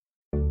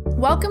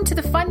Welcome to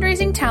the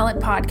Fundraising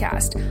Talent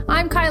Podcast.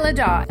 I'm Kyla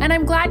Daw, and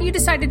I'm glad you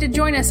decided to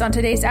join us on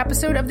today's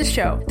episode of the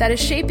show that is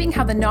shaping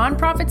how the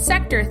nonprofit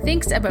sector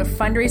thinks about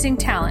fundraising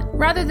talent.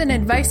 Rather than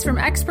advice from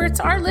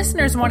experts, our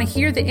listeners want to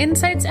hear the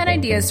insights and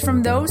ideas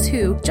from those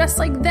who, just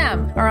like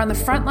them, are on the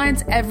front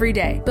lines every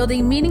day,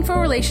 building meaningful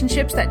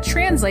relationships that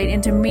translate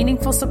into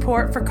meaningful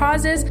support for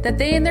causes that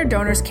they and their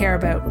donors care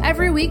about.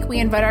 Every week, we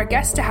invite our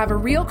guests to have a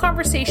real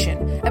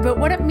conversation about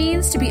what it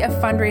means to be a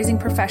fundraising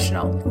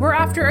professional. We're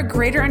after a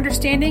greater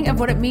understanding of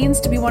what it means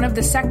to be one of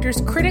the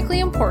sector's critically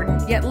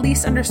important yet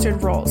least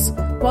understood roles,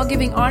 while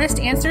giving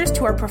honest answers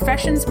to our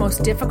profession's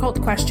most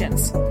difficult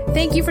questions.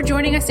 Thank you for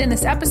joining us in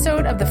this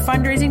episode of the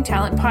Fundraising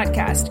Talent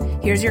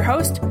Podcast. Here's your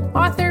host,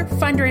 author,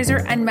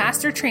 fundraiser, and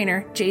master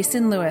trainer,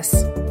 Jason Lewis.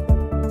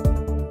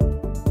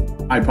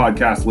 Hi,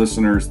 podcast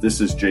listeners.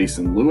 This is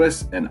Jason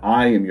Lewis, and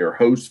I am your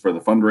host for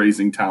the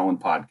Fundraising Talent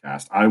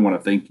Podcast. I want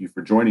to thank you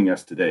for joining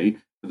us today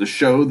for the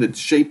show that's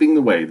shaping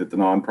the way that the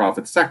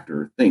nonprofit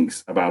sector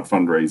thinks about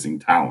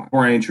fundraising talent.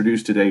 Before I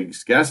introduce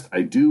today's guest,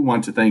 I do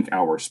want to thank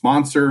our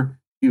sponsor,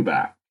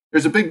 QBAC.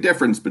 There's a big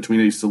difference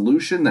between a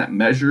solution that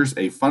measures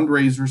a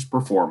fundraiser's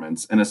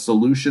performance and a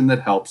solution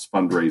that helps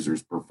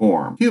fundraisers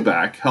perform.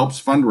 QBAC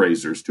helps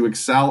fundraisers to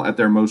excel at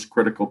their most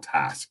critical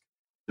task,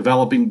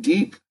 developing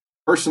deep,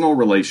 personal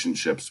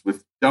relationships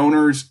with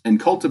donors and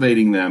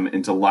cultivating them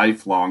into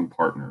lifelong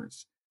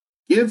partners.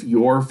 Give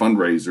your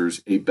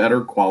fundraisers a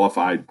better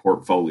qualified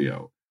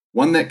portfolio,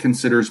 one that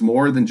considers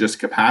more than just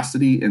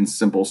capacity and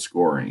simple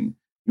scoring.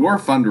 Your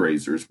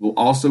fundraisers will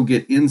also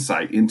get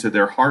insight into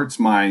their hearts,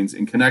 minds,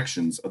 and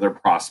connections of their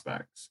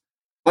prospects.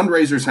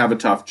 Fundraisers have a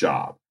tough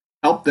job.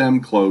 Help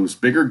them close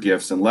bigger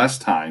gifts in less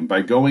time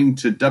by going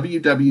to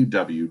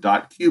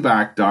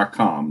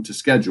www.qbac.com to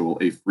schedule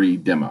a free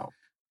demo.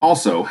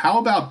 Also, how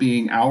about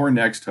being our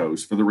next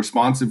host for the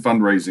Responsive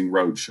Fundraising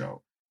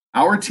Roadshow?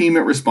 Our team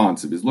at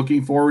Responsive is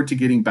looking forward to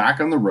getting back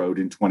on the road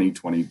in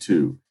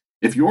 2022.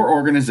 If your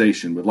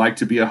organization would like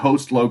to be a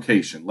host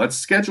location, let's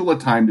schedule a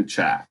time to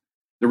chat.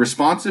 The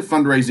Responsive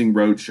Fundraising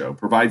Roadshow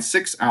provides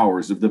 6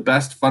 hours of the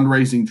best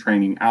fundraising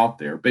training out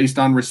there based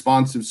on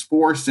Responsive's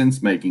 4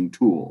 sense-making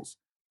tools.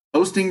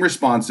 Hosting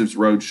Responsive's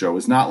Roadshow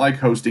is not like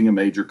hosting a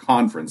major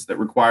conference that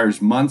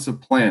requires months of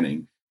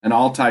planning and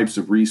all types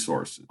of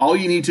resources. All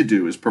you need to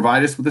do is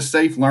provide us with a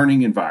safe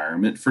learning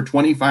environment for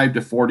 25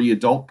 to 40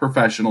 adult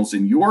professionals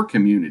in your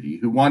community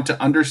who want to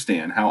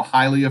understand how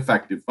highly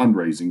effective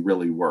fundraising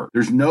really works.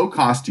 There's no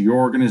cost to your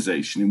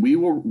organization, and we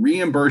will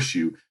reimburse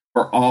you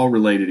for all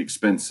related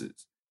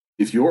expenses.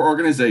 If your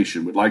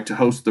organization would like to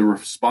host the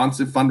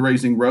Responsive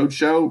Fundraising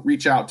Roadshow,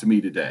 reach out to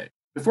me today.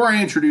 Before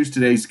I introduce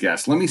today's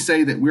guest, let me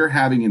say that we're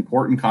having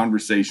important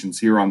conversations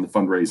here on the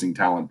Fundraising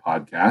Talent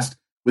Podcast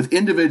with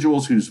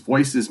individuals whose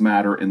voices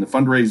matter in the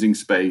fundraising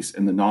space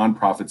and the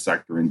nonprofit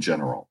sector in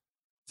general.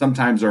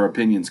 Sometimes our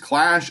opinions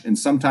clash and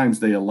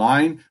sometimes they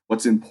align.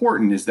 What's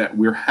important is that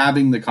we're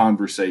having the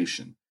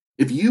conversation.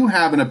 If you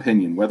have an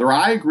opinion, whether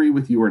I agree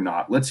with you or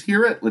not, let's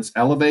hear it, let's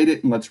elevate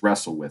it, and let's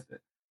wrestle with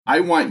it. I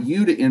want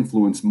you to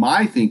influence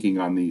my thinking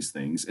on these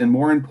things, and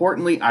more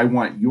importantly, I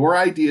want your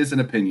ideas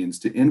and opinions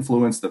to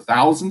influence the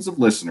thousands of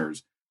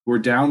listeners who are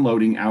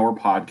downloading our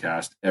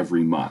podcast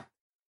every month.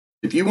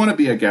 If you want to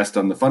be a guest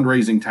on the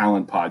Fundraising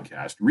Talent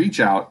Podcast, reach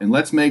out and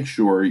let's make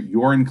sure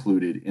you're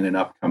included in an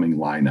upcoming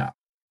lineup.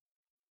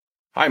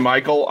 Hi,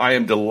 Michael. I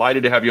am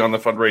delighted to have you on the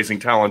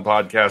Fundraising Talent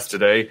Podcast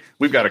today.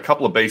 We've got a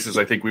couple of bases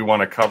I think we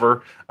want to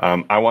cover.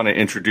 I want to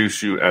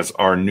introduce you as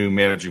our new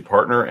managing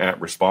partner at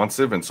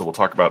Responsive, and so we'll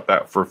talk about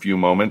that for a few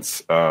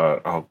moments.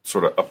 I'll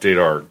sort of update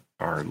our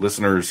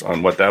listeners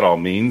on what that all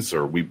means,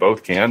 or we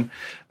both can.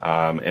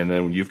 And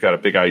then you've got a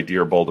big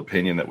idea or bold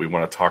opinion that we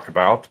want to talk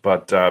about.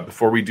 But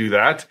before we do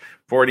that,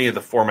 for any of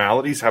the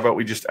formalities, how about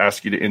we just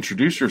ask you to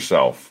introduce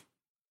yourself?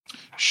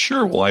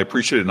 Sure. Well, I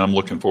appreciate it, and I'm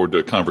looking forward to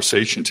a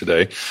conversation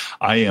today.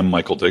 I am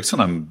Michael Dixon.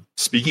 I'm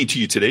speaking to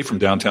you today from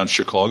downtown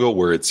Chicago,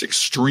 where it's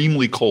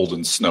extremely cold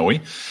and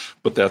snowy,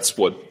 but that's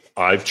what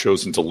I've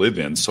chosen to live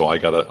in, so I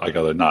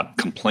gotta not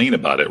complain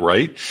about it,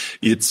 right?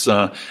 It's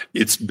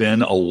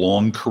been a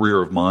long career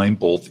of mine,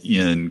 both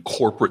in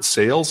corporate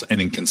sales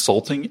and in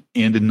consulting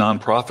and in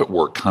nonprofit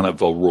work, kind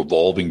of a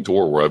revolving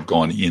door where I've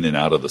gone in and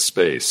out of the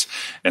space.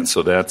 And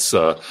so that's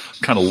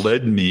kind of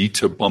led me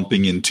to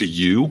bumping into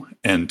you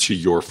and to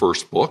your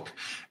first book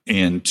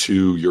and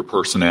to your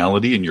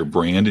personality and your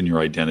brand and your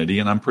identity.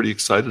 And I'm pretty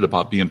excited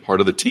about being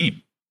part of the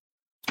team.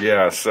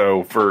 Yeah,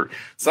 so for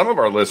some of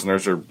our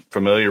listeners are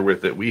familiar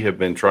with it, we have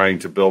been trying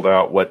to build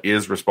out what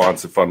is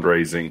responsive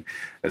fundraising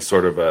as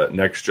sort of a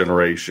next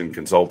generation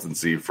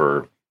consultancy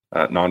for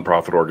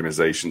nonprofit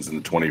organizations in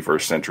the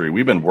 21st century.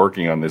 We've been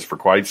working on this for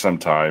quite some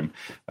time.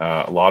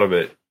 A lot of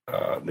it,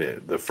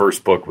 the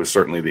first book was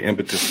certainly the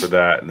impetus for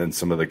that, and then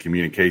some of the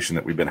communication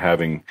that we've been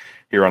having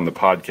here on the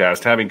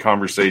podcast, having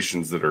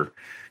conversations that are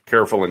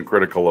careful and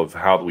critical of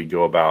how we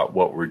go about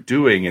what we're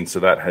doing, and so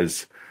that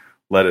has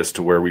led us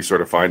to where we sort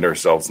of find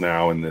ourselves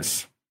now in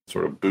this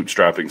sort of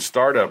bootstrapping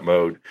startup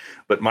mode.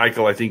 But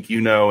Michael, I think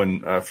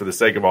and for the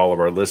sake of all of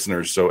our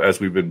listeners, so as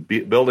we've been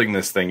building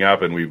this thing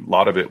up, and a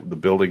lot of it, the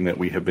building that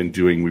we've been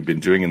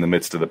doing in the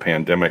midst of the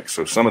pandemic.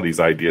 So some of these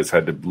ideas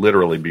had to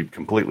literally be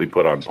completely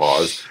put on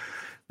pause.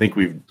 I think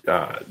we've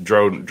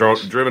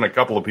driven a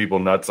couple of people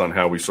nuts on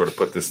how we sort of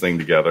put this thing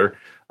together.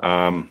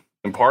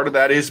 And part of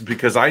that is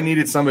because I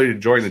needed somebody to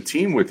join the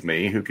team with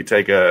me who could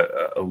take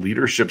a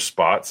leadership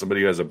spot,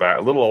 somebody who has a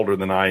little older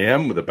than I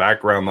am with a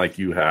background like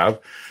you have,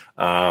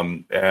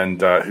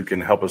 and who can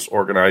help us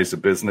organize a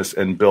business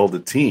and build a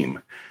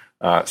team.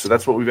 So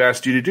that's what we've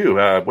asked you to do.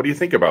 What do you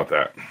think about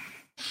that?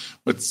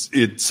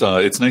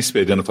 It's nice to be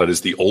identified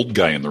as the old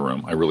guy in the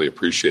room. I really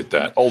appreciate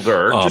that.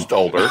 Just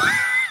older.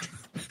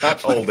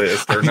 Not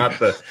oldest, or not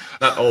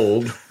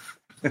old.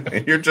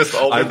 You're just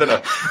older than a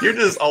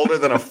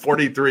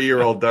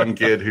 43-year-old dumb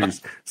kid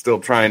who's still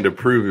trying to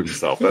prove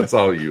himself. That's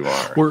all you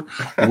are.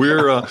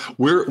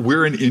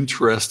 We're an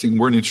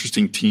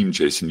interesting team,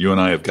 Jason. You and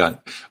I have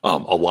got a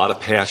lot of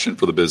passion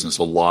for the business,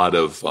 a lot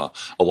of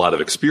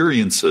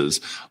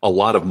experiences. A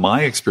lot of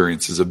my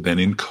experiences have been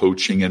in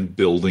coaching and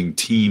building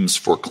teams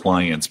for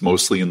clients,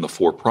 mostly in the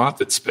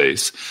for-profit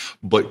space,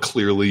 but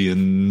clearly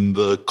in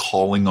the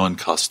calling on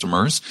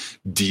customers,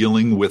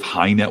 dealing with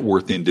high net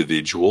worth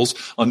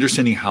individuals,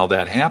 understanding how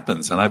that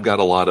happens. And I've got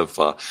a lot of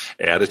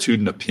attitude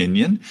and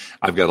opinion.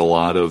 I've got a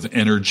lot of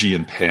energy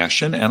and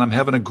passion, and I'm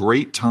having a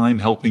great time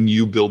helping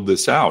you build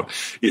this out.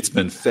 It's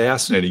been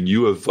fascinating.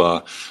 You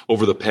have,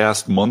 over the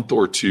past month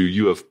or two,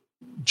 you have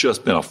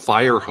just been a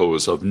fire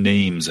hose of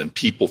names and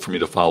people for me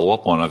to follow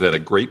up on. I've had a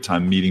great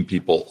time meeting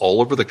people all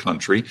over the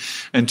country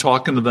and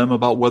talking to them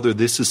about whether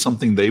this is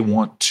something they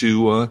want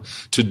to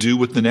do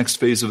with the next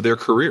phase of their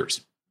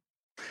careers.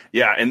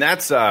 Yeah, and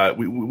that's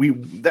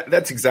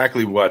that's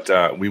exactly what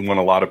we want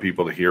a lot of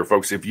people to hear,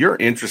 folks. If you're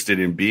interested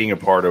in being a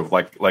part of,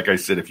 like I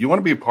said, if you want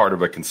to be a part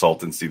of a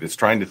consultancy that's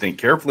trying to think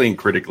carefully and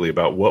critically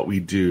about what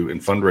we do in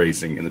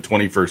fundraising in the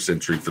 21st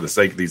century for the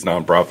sake of these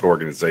nonprofit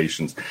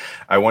organizations,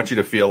 I want you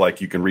to feel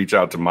like you can reach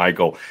out to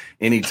Michael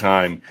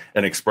anytime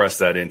and express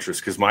that interest,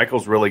 because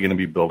Michael's really going to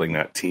be building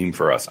that team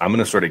for us. I'm going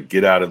to sort of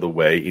get out of the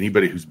way.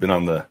 Anybody who's been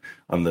on the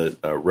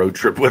road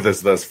trip with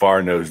us thus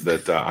far knows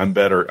that I'm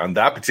better on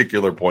that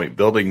particular point,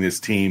 building this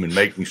team and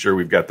making sure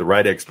we've got the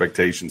right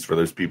expectations for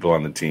those people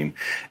on the team.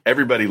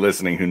 Everybody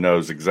listening who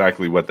knows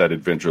exactly what that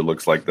adventure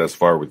looks like thus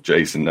far with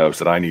Jason knows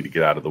that I need to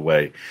get out of the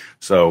way.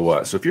 So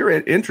if you're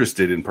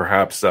interested in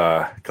perhaps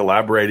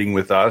collaborating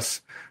with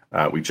us,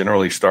 we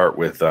generally start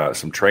with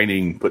some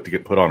training,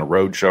 put on a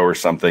road show or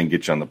something,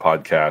 get you on the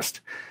podcast,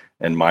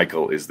 and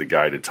Michael is the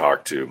guy to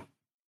talk to.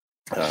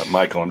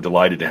 Michael, I'm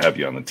delighted to have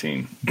you on the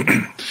team.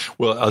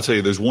 Well, I'll tell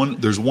you, there's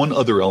one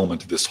other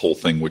element to this whole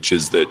thing, which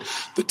is that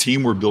the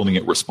team we're building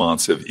at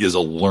Responsive is a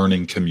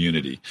learning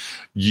community.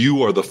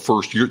 You are the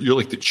first, you're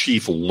like the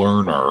chief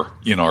learner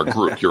in our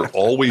group. You're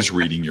always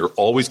reading. You're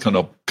always kind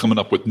of coming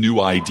up with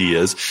new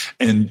ideas.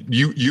 And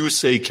you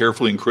say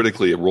carefully and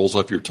critically, it rolls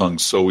off your tongue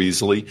so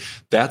easily.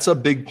 That's a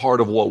big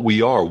part of what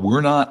we are.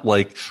 We're not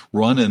like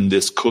running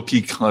this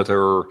cookie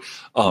cutter,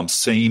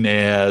 same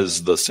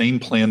as the same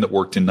plan that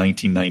worked in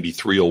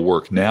 1993 will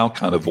work now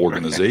kind of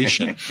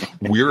organization.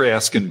 We're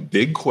asking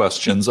big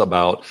questions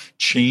about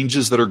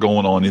changes that are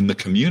going on in the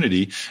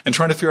community and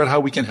trying to figure out how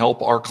we can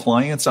help our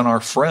clients and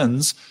our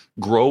friends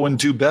grow and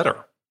do better.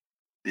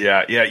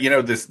 Yeah. You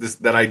know,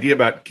 that idea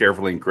about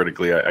carefully and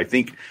critically, I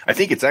think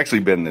it's actually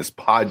been this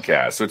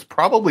podcast. So it's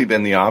probably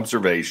been the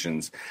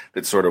observations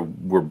that sort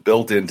of were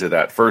built into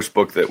that first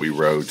book that we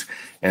wrote.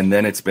 And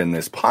then it's been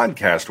this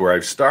podcast where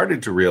I've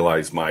started to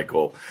realize,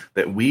 Michael,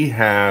 that we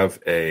have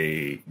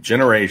a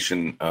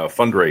generation of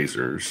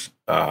fundraisers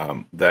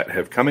that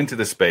have come into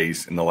the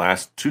space in the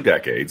last 2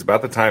 decades,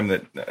 about the time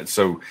that,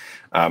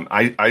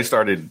 I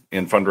started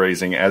in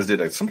fundraising, as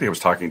did somebody I was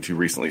talking to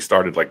recently,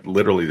 started like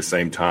literally the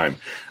same time,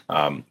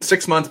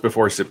 6 months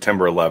before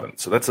September 11th.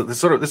 So that's this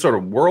sort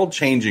of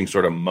world-changing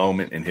sort of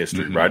moment in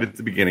history, mm-hmm. right at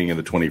the beginning of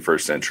the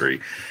 21st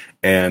century.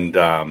 And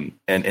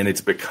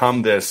it's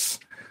become this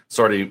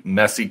sort of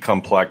messy,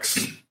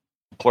 complex,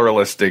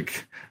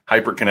 pluralistic,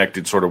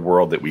 hyper-connected sort of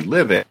world that we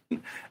live in.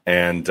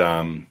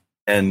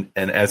 And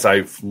as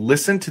I've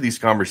listened to these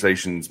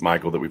conversations,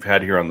 Michael, that we've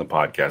had here on the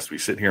podcast, we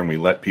sit here and we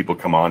let people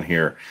come on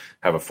here,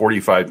 have a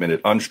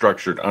 45-minute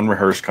unstructured,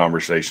 unrehearsed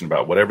conversation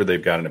about whatever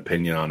they've got an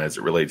opinion on as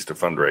it relates to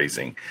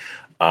fundraising.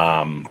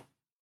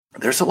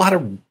 There's a lot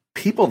of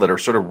people that are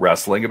sort of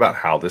wrestling about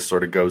how this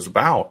sort of goes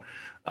about.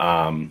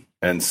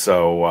 And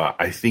so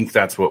I think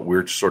that's what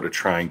we're sort of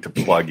trying to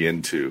plug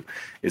into,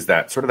 is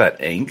that sort of that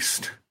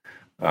angst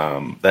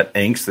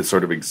that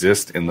sort of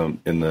exists in the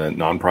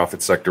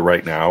nonprofit sector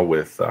right now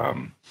with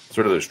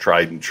sort of those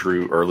tried and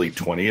true early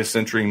 20th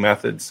century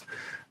methods.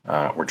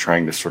 We're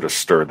trying to sort of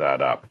stir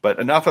that up. But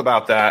enough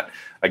about that.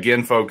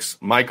 Again, folks,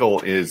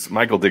 Michael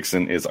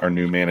Dixon is our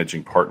new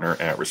managing partner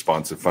at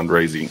Responsive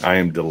Fundraising. I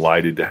am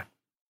delighted to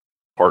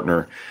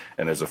partner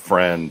and as a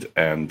friend.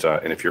 And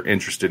if you're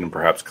interested in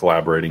perhaps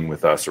collaborating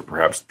with us or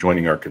perhaps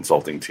joining our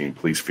consulting team,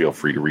 please feel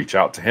free to reach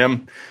out to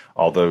him.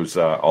 All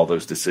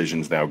those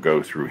decisions now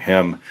go through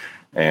him.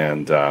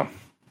 And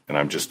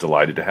I'm just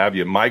delighted to have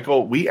you.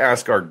 Michael, we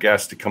ask our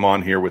guests to come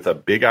on here with a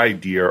big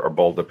idea or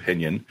bold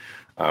opinion.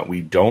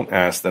 We don't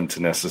ask them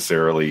to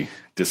necessarily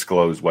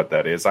disclose what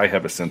that is. I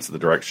have a sense of the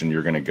direction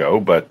you're going to go,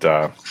 but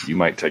you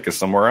might take us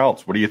somewhere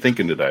else. What are you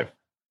thinking today?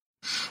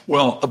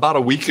 Well, about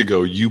a week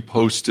ago, you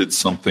posted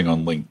something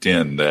on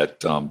LinkedIn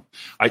that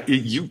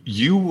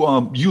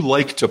you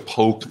like to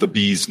poke the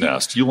bee's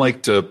nest. You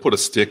like to put a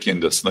stick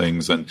into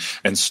things and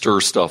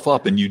stir stuff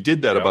up. And you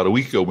did that about a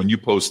week ago when you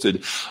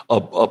posted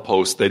a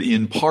post that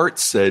in part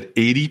said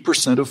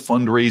 80% of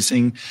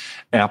fundraising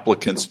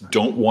applicants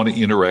don't want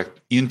to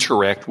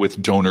interact with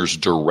donors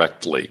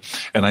directly.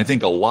 And I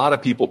think a lot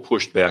of people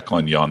pushed back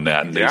on you on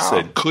that. And they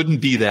said,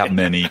 couldn't be that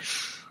many.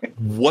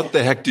 What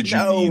the heck did you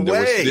mean?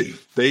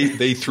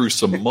 They threw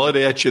some mud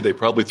at you. They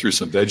probably threw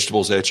some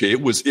vegetables at you.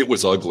 It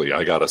was ugly,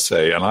 I gotta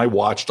say. And I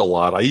watched a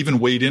lot. I even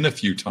weighed in a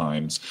few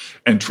times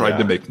and tried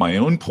to make my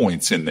own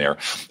points in there.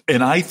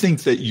 And I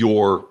think that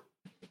you're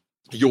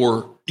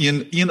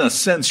in a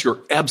sense,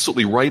 you're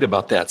absolutely right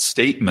about that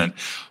statement,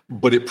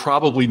 but it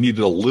probably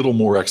needed a little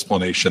more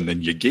explanation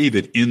than you gave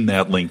it in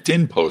that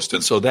LinkedIn post.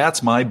 And so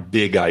that's my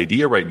big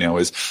idea right now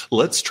is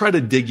let's try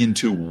to dig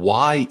into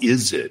why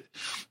is it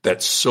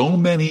that so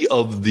many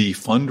of the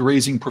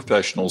fundraising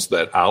professionals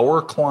that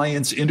our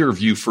clients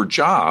interview for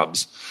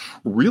jobs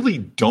really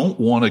don't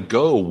want to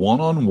go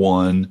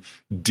one-on-one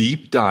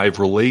deep dive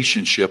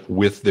relationship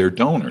with their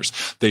donors.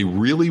 They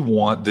really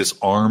want this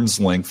arm's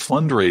length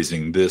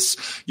fundraising, this,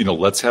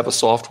 let's have a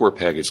software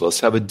package. Let's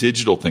have a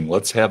digital thing.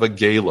 Let's have a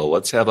gala.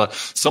 Let's have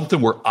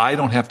something where I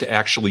don't have to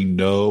actually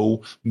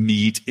know,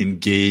 meet,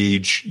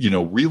 engage,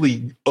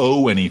 really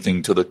owe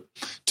anything to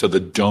the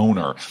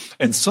donor.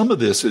 And some of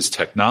this is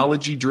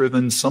technology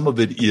driven. Some of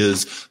it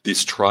is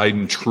these tried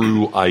and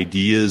true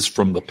ideas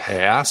from the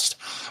past.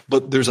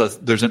 But there's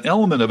an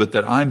element of it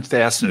that I'm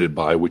fascinated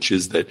by, which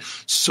is that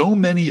so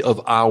many of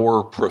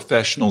our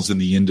professionals in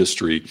the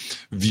industry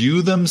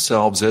view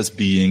themselves as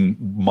being,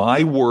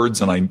 my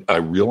words, and I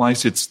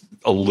realize it's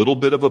a little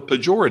bit of a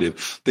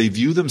pejorative, they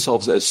view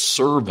themselves as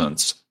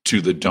servants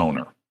to the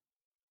donor.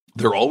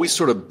 They're always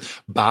sort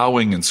of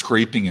bowing and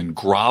scraping and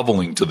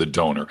groveling to the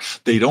donor.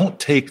 They don't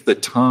take the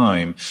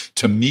time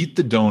to meet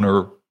the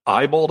donor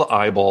eyeball to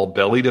eyeball,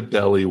 belly to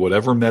belly,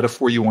 whatever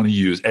metaphor you want to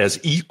use, as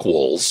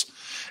equals.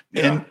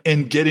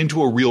 And get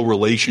into a real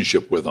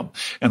relationship with them.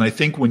 And I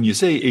think when you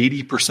say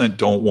 80%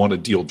 don't want to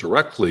deal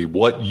directly,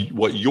 what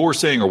you're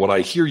saying or what I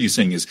hear you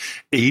saying is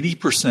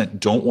 80%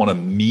 don't want to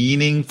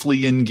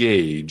meaningfully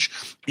engage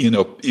in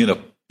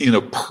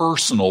a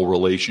personal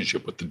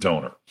relationship with the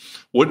donor.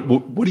 What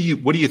do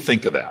you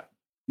think of that?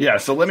 Yeah.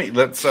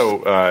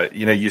 So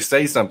you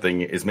say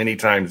something as many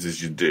times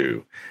as you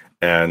do.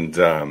 And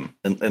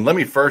let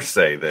me first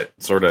say that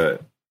sort of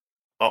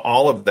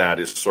all of that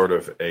is sort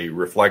of a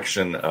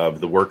reflection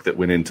of the work that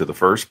went into the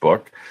first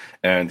book.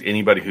 And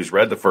anybody who's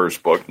read the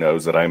first book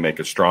knows that I make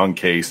a strong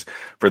case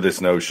for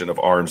this notion of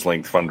arm's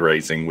length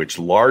fundraising, which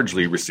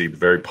largely received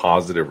very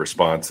positive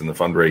response in the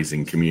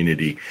fundraising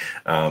community.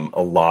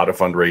 A lot of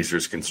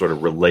fundraisers can sort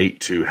of relate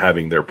to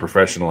having their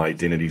professional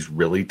identities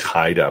really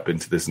tied up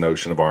into this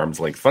notion of arm's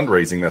length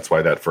fundraising. That's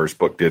why that first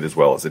book did as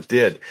well as it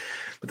did.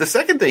 But the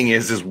second thing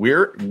is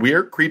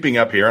we're creeping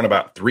up here on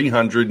about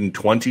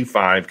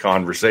 325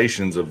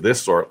 conversations of this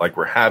sort like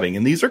we're having.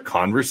 And these are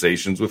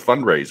conversations with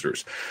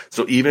fundraisers.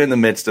 So even in the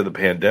midst of the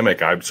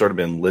pandemic, I've sort of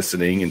been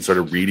listening and sort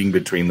of reading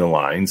between the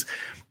lines.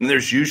 And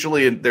there's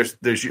usually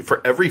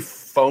for every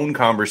phone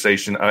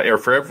conversation or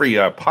for every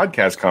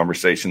podcast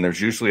conversation,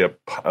 there's usually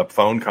a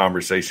phone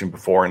conversation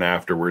before and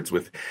afterwards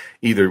with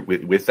either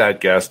with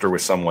that guest or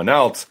with someone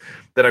else.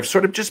 That I've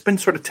sort of just been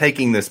sort of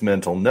taking this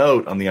mental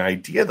note on the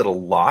idea that a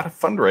lot of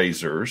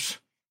fundraisers,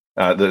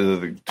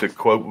 to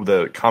quote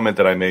the comment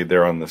that I made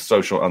there on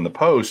the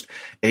post,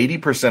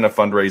 80% of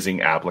fundraising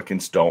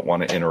applicants don't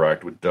want to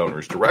interact with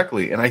donors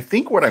directly. And I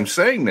think what I'm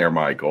saying there,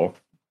 Michael,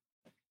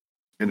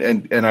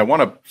 and I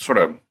want to sort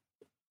of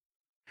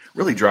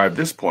really drive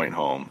this point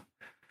home.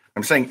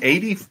 I'm saying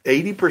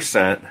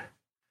 80%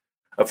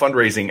 of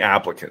fundraising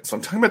applicants. So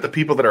I'm talking about the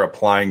people that are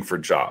applying for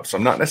jobs. So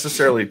I'm not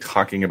necessarily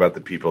talking about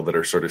the people that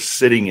are sort of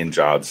sitting in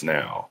jobs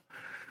now.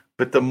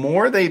 But the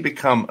more they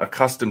become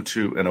accustomed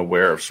to and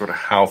aware of sort of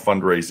how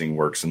fundraising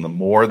works, and the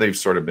more they've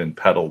sort of been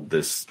peddled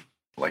this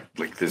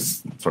like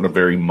this sort of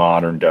very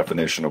modern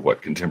definition of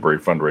what contemporary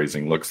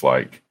fundraising looks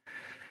like.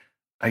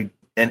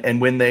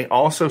 And when they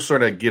also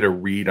sort of get a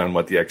read on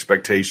what the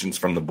expectations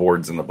from the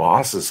boards and the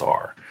bosses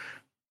are,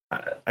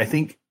 I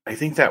think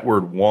that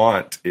word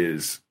want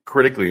is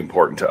critically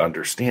important to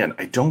understand.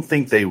 I don't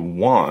think they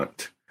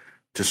want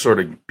to sort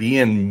of be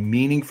in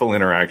meaningful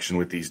interaction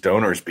with these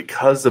donors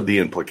because of the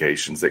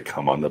implications that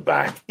come on the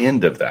back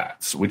end of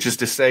that. So, which is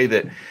to say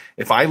that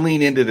if I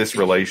lean into this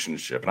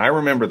relationship, and I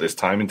remember this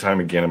time and time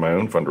again in my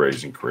own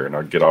fundraising career, and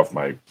I'll get off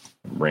my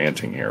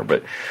ranting here,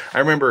 but I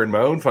remember in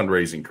my own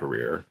fundraising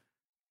career,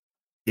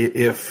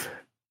 if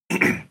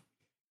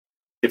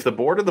if the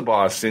board or the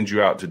boss sends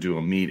you out to do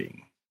a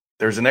meeting,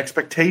 there's an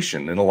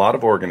expectation in a lot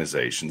of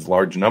organizations,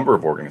 large number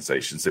of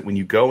organizations, that when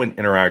you go and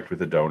interact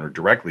with a donor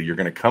directly, you're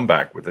going to come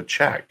back with a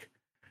check.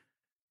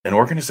 And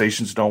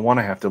organizations don't want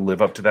to have to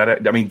live up to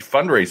that. I mean,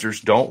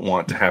 fundraisers don't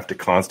want to have to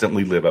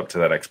constantly live up to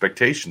that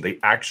expectation. They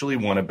actually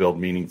want to build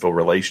meaningful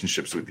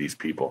relationships with these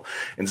people.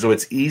 And so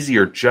it's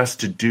easier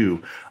just to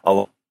do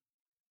a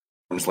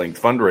arm's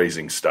length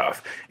fundraising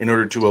stuff in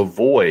order to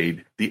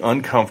avoid the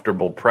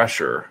uncomfortable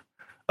pressure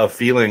of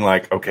feeling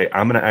like, okay,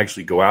 I'm going to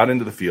actually go out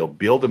into the field,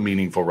 build a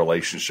meaningful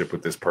relationship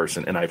with this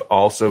person, and I've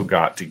also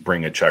got to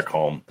bring a check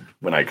home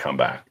when I come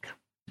back.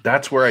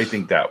 That's where I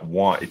think that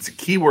it's a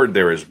key word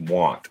there is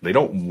want. They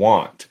don't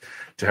want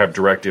to have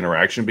direct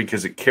interaction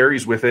because it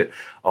carries with it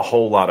a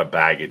whole lot of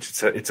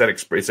baggage. It's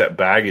that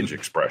baggage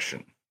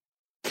expression.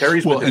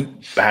 Carries with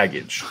it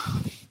baggage.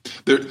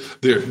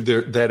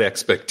 That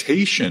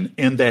expectation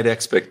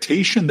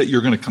that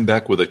you're going to come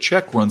back with a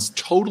check runs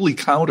totally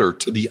counter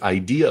to the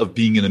idea of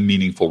being in a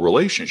meaningful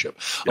relationship.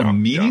 A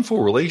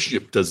meaningful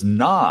relationship does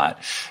not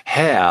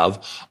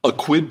have a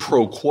quid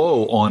pro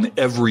quo on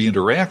every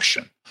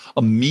interaction.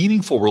 A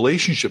meaningful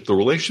relationship, the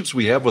relationships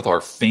we have with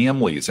our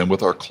families and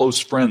with our close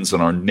friends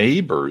and our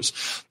neighbors,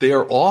 they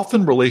are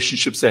often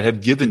relationships that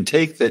have give and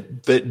take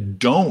that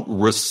don't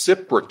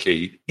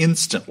reciprocate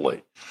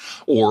instantly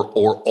or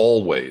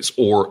always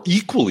or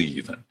equally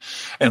even.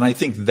 And I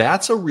think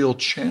that's a real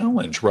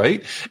challenge,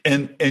 right?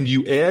 And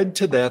you add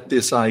to that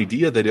this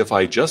idea that if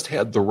I just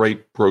had the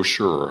right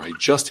brochure, or I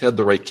just had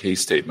the right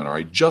case statement, or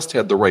I just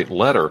had the right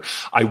letter,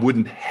 I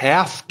wouldn't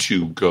have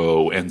to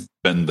go and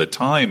spend the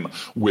time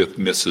with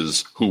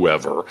Mrs.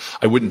 Whoever.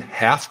 I wouldn't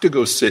have to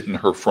go sit in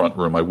her front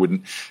room. I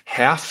wouldn't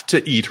have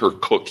to eat her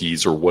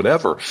cookies or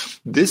whatever.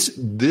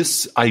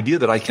 This idea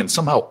that I can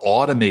somehow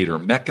automate or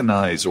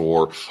mechanize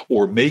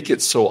or make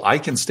it so I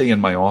can stay in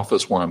my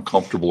office where I'm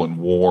comfortable and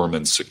warm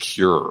and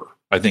secure.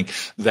 I think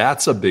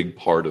that's a big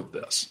part of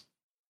this.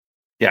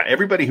 Yeah,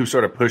 everybody who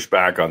sort of pushed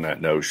back on that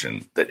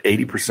notion that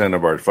 80%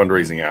 of our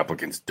fundraising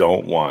applicants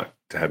don't want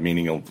to have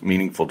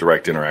meaningful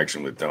direct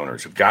interaction with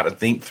donors have got to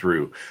think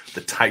through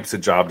the types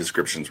of job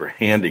descriptions we're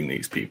handing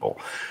these people.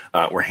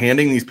 We're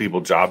handing these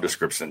people job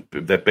descriptions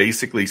that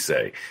basically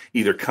say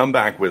either come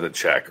back with a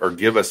check or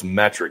give us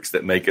metrics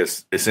that make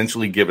us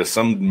essentially give us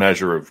some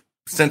measure of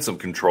sense of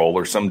control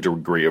or some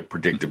degree of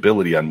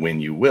predictability on when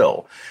you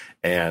will.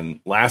 And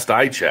last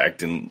I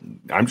checked, and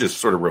I'm just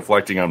sort of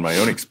reflecting on my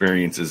own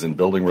experiences in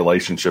building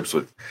relationships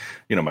with,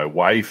 my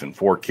wife and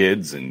 4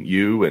 kids and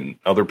you and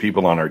other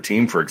people on our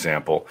team, for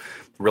example,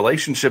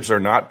 relationships are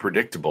not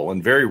predictable,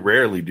 and very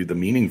rarely do the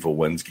meaningful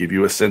ones give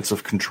you a sense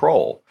of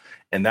control.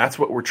 And that's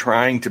what we're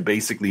trying to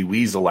basically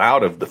weasel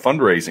out of the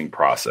fundraising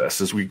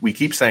process is we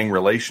keep saying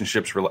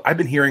relationships. I've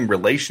been hearing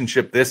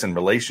relationship this and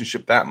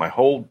relationship that my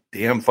whole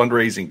damn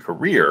fundraising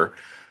career.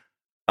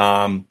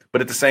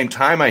 But at the same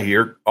time, I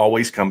hear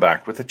always come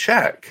back with a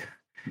check.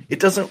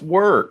 It doesn't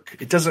work.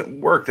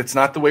 That's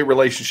not the way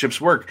relationships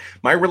work.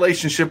 My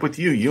relationship with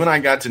you and I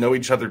got to know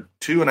each other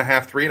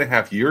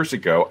 3.5 years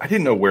ago. I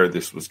didn't know where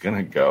this was going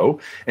to go.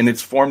 And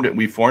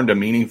we formed a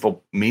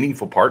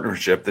meaningful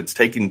partnership that's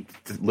taken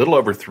a little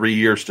over 3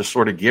 years to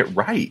sort of get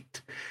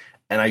right.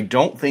 And I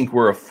don't think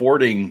we're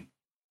affording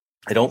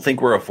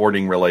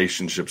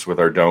relationships with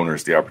our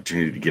donors the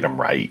opportunity to get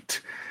them right.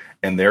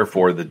 And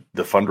therefore the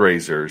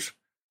fundraisers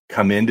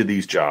come into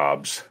these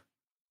jobs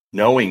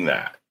knowing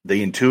that.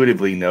 They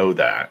intuitively know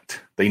that.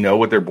 They know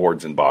what their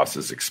boards and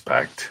bosses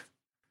expect.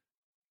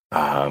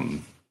 It's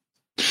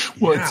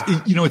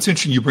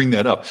interesting you bring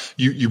that up.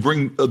 You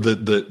bring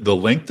the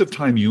length of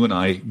time you and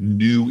I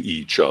knew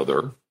each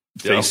other,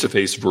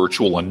 face-to-face,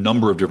 virtual, a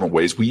number of different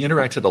ways. We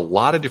interacted a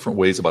lot of different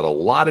ways about a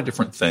lot of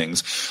different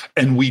things,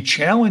 and we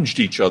challenged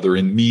each other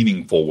in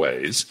meaningful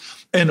ways.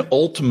 And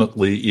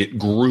ultimately, it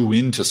grew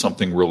into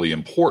something really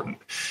important.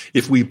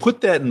 If we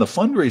put that in the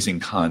fundraising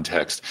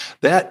context,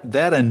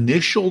 that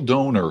initial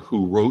donor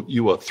who wrote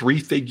you a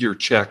 3-figure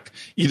check,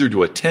 either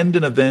to attend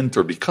an event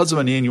or because of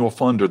an annual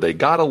fund, or they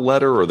got a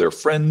letter or their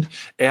friend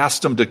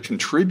asked them to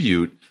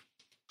contribute,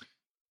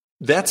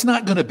 that's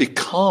not going to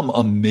become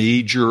a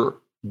major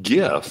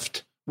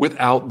gift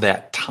without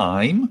that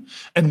time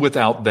and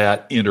without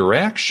that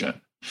interaction.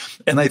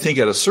 And I think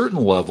at a certain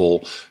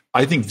level,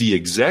 I think the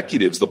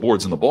executives, the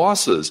boards and the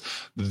bosses,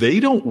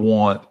 they don't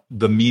want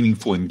the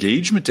meaningful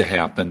engagement to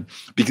happen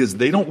because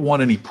they don't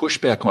want any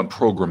pushback on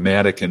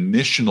programmatic and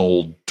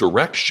missional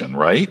direction,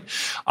 right?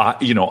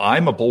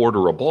 I'm a board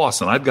or a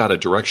boss and I've got a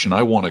direction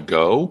I want to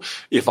go.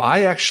 If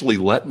I actually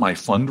let my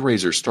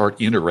fundraiser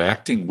start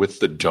interacting with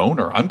the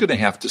donor, I'm going to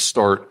have to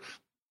start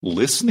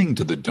listening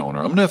to the donor.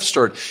 I'm going to have to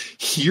start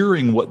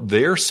hearing what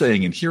they're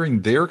saying and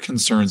hearing their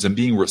concerns and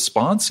being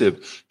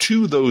responsive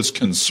to those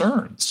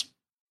concerns.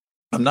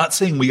 I'm not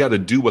saying we got to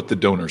do what the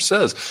donor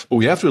says, but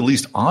we have to at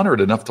least honor it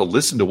enough to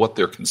listen to what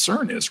their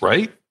concern is,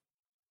 right?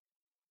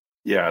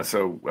 Yeah.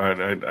 So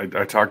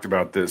I talked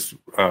about this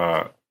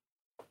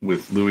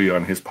with Louis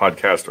on his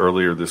podcast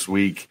earlier this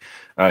week.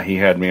 He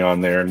had me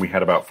on there, and we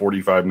had about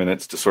 45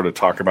 minutes to sort of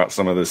talk about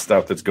some of this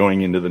stuff that's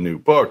going into the new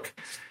book.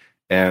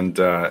 And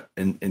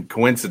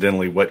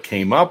coincidentally, what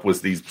came up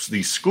was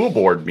these school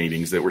board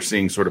meetings that we're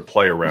seeing sort of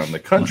play around the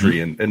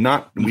country, and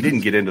we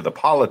didn't get into the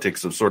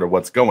politics of sort of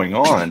what's going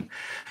on,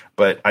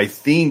 but I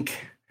think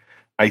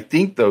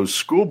those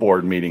school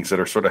board meetings that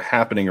are sort of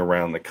happening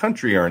around the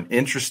country are an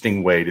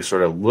interesting way to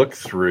sort of look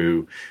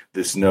through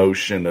this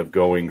notion of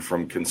going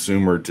from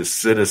consumer to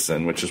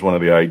citizen, which is one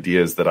of the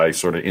ideas that I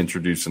sort of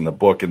introduce in the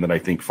book, and that I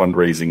think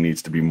fundraising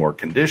needs to be more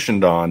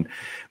conditioned on.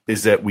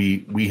 Is that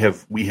we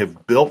have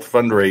built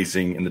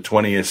fundraising in the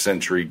 20th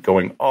century,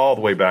 going all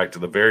the way back to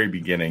the very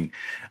beginning,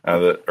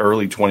 the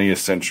early 20th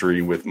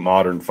century, with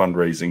modern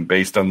fundraising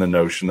based on the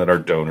notion that our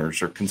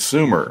donors are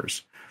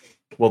consumers.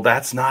 Well,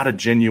 that's not a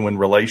genuine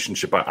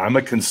relationship. I'm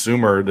a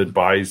consumer that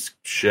buys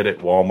shit at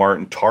Walmart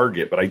and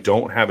Target, but I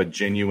don't have a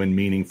genuine,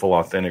 meaningful,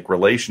 authentic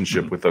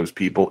relationship with those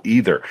people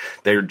either.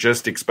 They're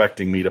just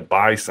expecting me to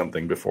buy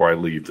something before I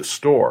leave the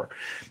store.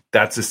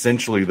 That's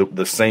essentially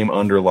the same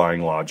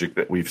underlying logic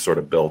that we've sort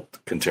of built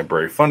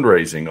contemporary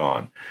fundraising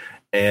on.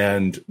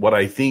 And what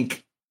I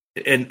think,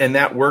 and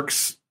that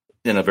works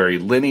in a very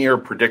linear,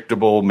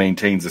 predictable,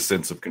 maintains a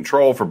sense of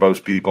control for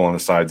both people on the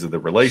sides of the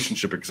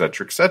relationship, et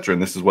cetera, et cetera.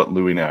 And this is what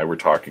Louis and I were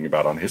talking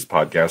about on his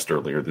podcast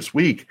earlier this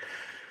week.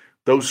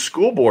 Those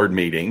school board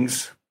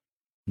meetings,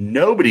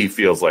 nobody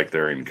feels like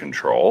they're in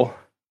control,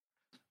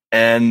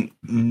 and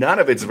none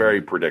of it's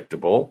very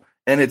predictable.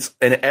 And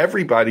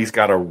everybody's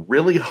got a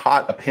really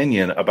hot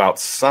opinion about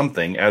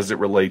something as it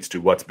relates to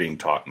what's being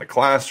taught in the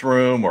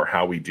classroom, or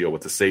how we deal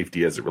with the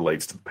safety as it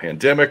relates to the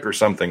pandemic, or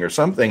something.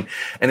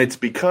 And it's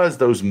because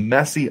those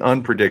messy,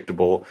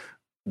 unpredictable,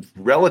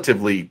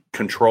 relatively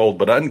controlled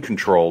but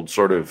uncontrolled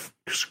sort of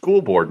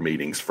school board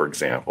meetings, for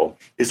example,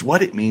 is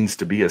what it means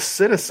to be a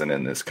citizen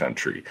in this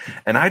country.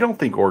 And I don't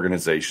think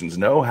organizations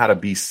know how to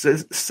be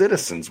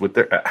citizens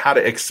how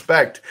to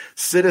expect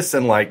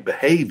citizen-like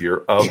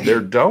behavior of their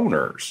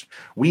donors.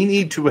 We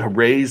need to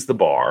raise the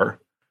bar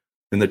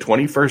in the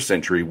 21st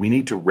century. We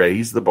need to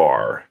raise the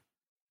bar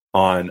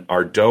on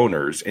our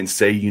donors and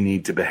say you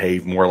need to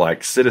behave more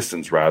like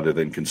citizens rather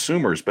than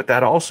consumers. But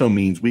that also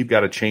means we've got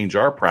to change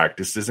our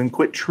practices and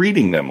quit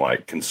treating them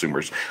like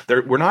consumers.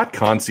 We're not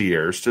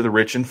concierge to the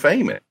rich and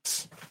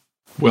famous.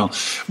 Well,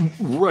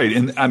 right,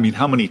 and I mean,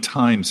 how many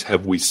times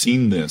have we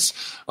seen this?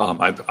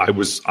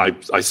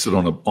 I sit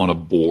on a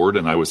board,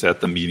 and I was at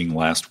the meeting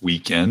last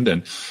weekend,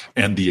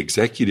 and the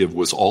executive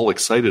was all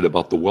excited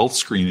about the wealth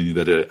screening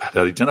that had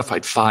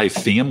identified 5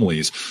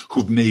 families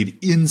who've made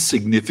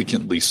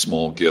insignificantly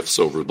small gifts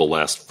over the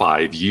last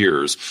 5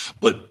 years,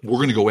 but we're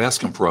going to go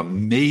ask them for a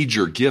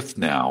major gift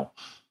now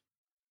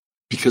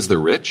because they're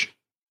rich.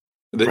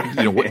 Right.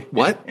 You know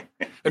what?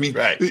 I mean,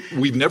 right.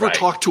 We've never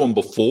talked to them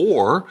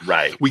before.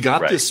 Right. We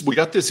got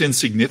this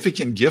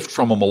insignificant gift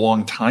from them a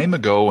long time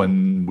ago,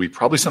 and we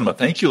probably sent them a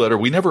thank you letter.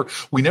 We never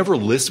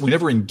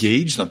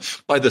engaged them.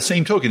 By the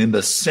same token, in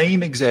the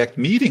same exact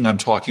meeting, I'm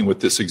talking with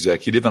this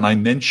executive, and I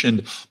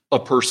mentioned a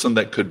person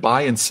that could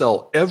buy and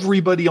sell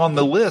everybody on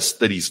the list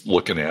that he's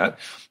looking at.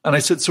 And I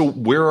said, so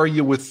where are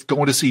you with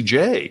going to see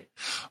Jay?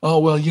 Oh,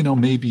 well,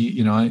 maybe,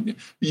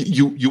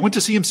 you went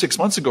to see him 6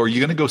 months ago. Are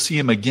you going to go see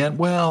him again?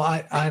 Well,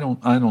 I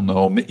don't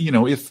know.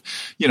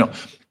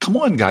 Come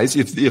on, guys.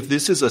 If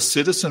this is a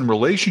citizen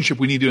relationship,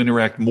 we need to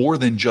interact more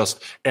than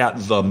just at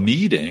the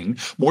meeting,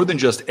 more than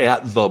just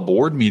at the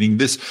board meeting.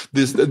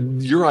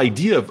 Your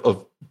idea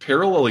of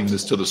paralleling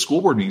this to the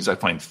school board meetings, I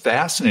find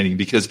fascinating,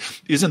 because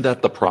isn't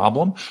that the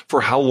problem? For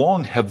how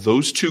long have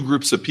those two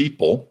groups of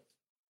people,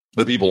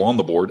 the people on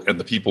the board and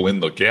the people in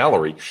the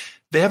gallery,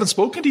 they haven't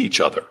spoken to each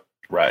other?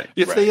 Right.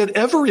 If they had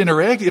ever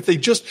interacted, if they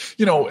just,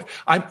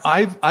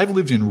 I've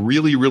lived in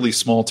really, really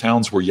small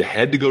towns where you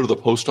had to go to the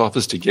post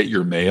office to get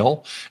your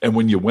mail. And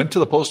when you went to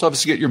the post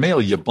office to get your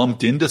mail, you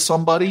bumped into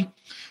somebody.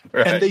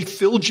 Right. And they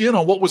filled you in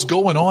on what was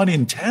going on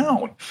in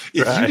town.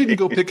 If you didn't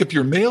go pick up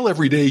your mail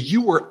every day,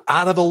 you were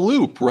out of the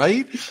loop,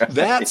 right?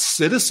 That's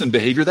citizen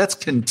behavior. That's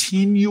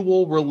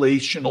continual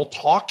relational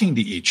talking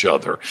to each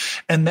other.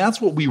 And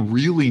that's what we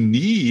really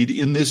need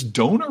in this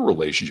donor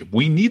relationship.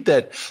 We need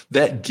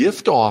that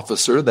gift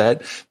officer,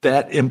 that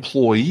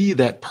employee,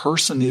 that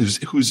person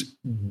who's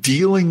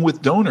dealing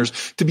with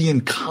donors to be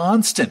in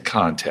constant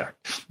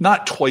contact,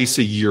 not twice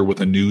a year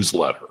with a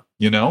newsletter,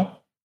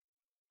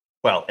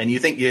 Well, and you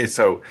think,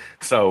 so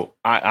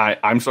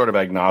I'm sort of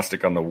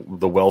agnostic on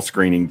the well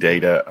screening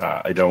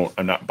data.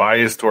 I'm not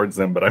biased towards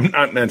them, but I'm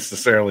not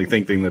necessarily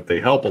thinking that they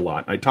help a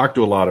lot. I talk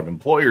to a lot of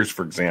employers,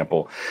 for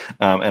example,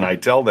 and I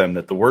tell them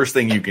that the worst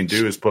thing you can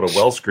do is put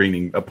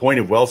a point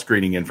of well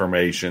screening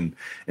information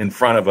in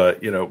front of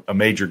a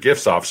major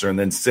gifts officer, and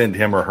then send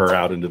him or her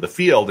out into the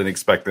field and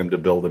expect them to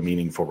build a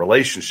meaningful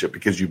relationship,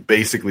 because you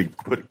basically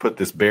put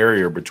this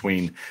barrier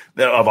between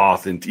of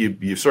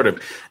authenticity. You sort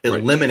of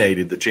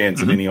eliminated the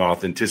chance of any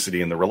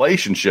authenticity in the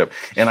relationship.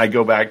 And I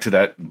go back to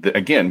that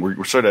again,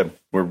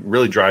 we're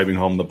really driving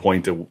home the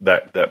point of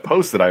that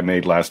post that I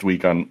made last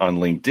week on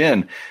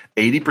LinkedIn.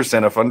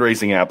 80% of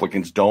fundraising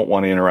applicants don't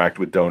want to interact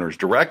with donors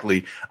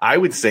directly. I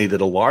would say that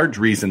a large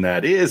reason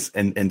that is,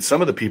 and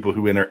some of the people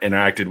who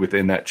interacted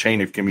within that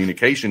chain of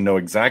communication know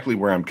exactly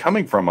where I'm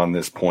coming from on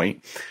this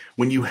point.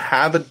 When you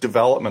have a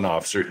development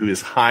officer who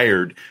is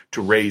hired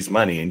to raise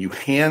money and you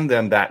hand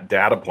them that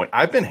data point,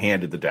 I've been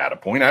handed the data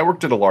point. I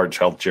worked at a large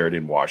health charity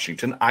in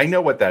Washington. I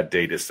know what that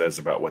data says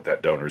about what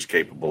that donor is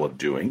capable of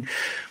doing.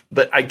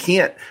 But I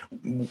can't,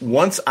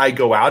 once I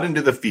go out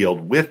into the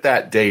field with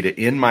that data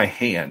in my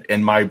hand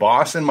and my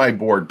boss and my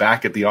board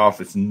back at the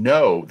office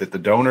know that the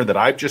donor that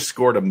I've just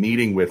scored a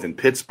meeting with in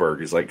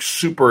Pittsburgh is like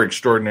super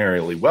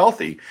extraordinarily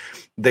wealthy,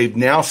 they've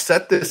now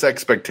set this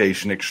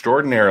expectation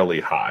extraordinarily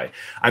high.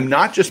 I'm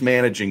not just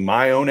managing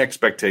my own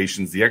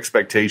expectations, the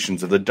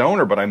expectations of the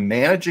donor, but I'm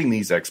managing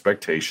these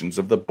expectations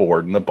of the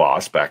board and the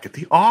boss back at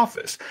the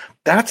office.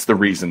 That's the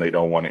reason they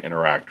don't want to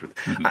interact with.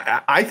 Mm-hmm.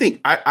 I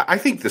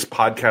think this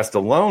podcast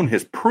alone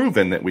has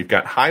proven that we've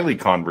got highly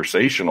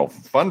conversational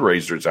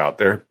fundraisers out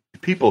there,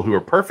 people who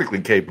are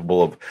perfectly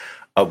capable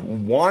of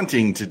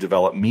wanting to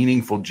develop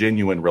meaningful,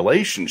 genuine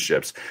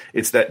relationships.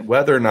 It's that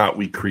whether or not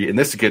we create, and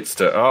this gets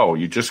to,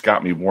 you just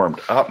got me warmed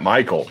up,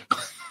 Michael.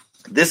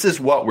 This is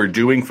what we're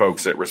doing,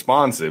 folks, at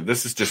Responsive.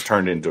 This has just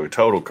turned into a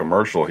total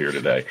commercial here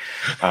today.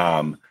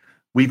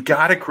 We've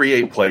got to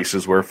create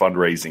places where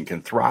fundraising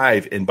can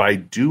thrive. And by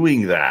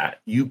doing that,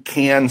 you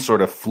can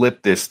sort of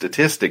flip this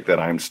statistic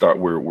that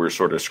we're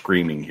sort of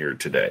screaming here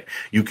today.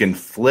 You can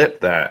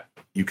flip that.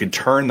 You can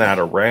turn that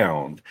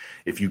around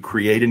if you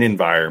create an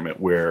environment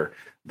where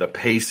the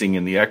pacing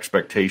and the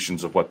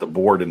expectations of what the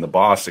board and the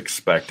boss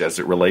expect as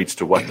it relates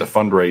to what the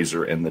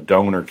fundraiser and the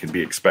donor can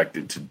be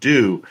expected to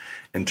do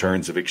in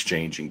terms of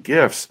exchanging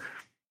gifts.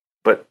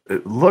 But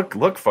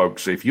look,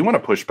 folks, if you want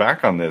to push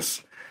back on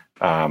this,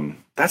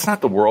 that's not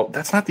the world.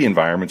 That's not the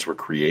environments we're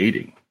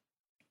creating.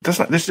 That's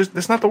not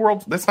the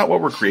world. That's not what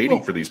we're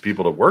creating for these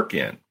people to work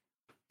in.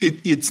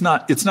 It's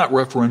not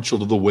referential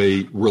to the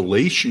way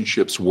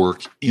relationships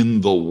work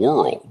in the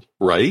world,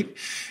 right?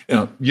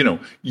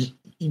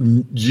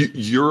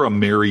 You're a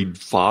married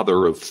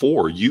father of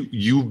 4.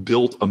 You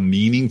built a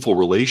meaningful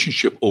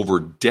relationship over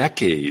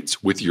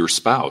decades with your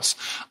spouse.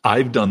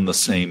 I've done the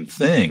same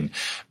thing.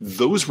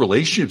 Those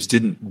relationships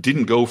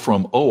didn't go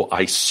from,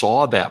 I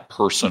saw that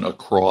person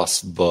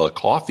across the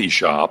coffee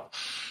shop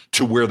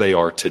to where they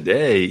are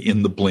today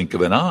in the blink of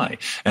an eye.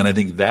 And I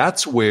think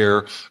that's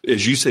where,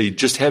 as you say,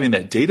 just having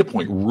that data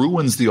point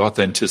ruins the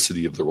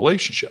authenticity of the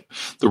relationship.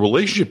 The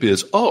relationship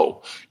is,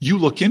 you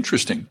look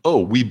interesting.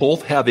 We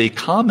both have a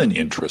common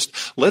interest.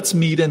 Let's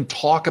meet and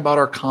talk about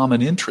our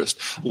common interest.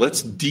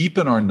 Let's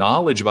deepen our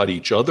knowledge about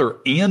each other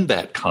and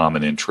that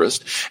common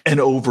interest. And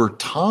over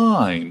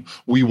time,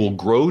 we will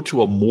grow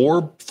to a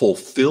more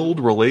fulfilled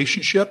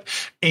relationship.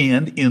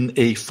 And in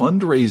a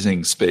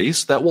fundraising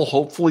space, that will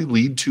hopefully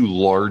lead to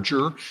larger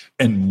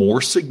and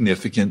more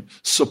significant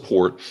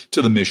support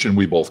to the mission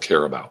we both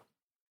care about.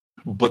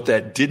 But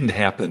that didn't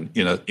happen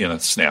in a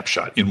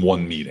snapshot, in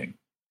one meeting.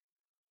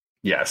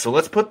 Yeah, so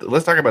let's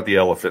talk about the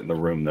elephant in the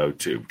room, though,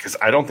 too, because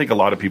I don't think a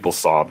lot of people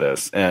saw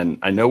this. And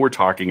I know we're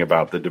talking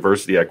about the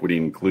diversity, equity,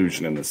 and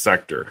inclusion in the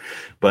sector,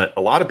 but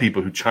a lot of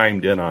people who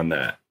chimed in on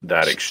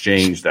that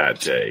exchange that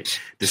day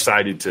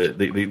decided to,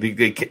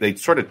 they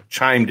sort of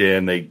chimed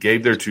in, they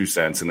gave their 2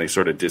 cents, and they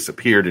sort of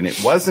disappeared. And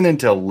it wasn't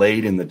until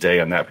late in the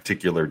day on that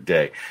particular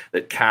day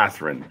that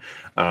Catherine,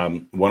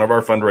 one of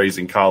our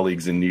fundraising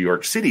colleagues in New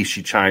York City,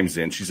 she chimes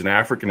in. She's an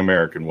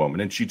African-American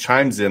woman, and she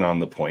chimes in on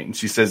the point. And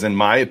she says, in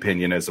my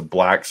opinion, as a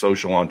Black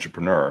social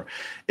entrepreneur,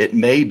 it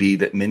may be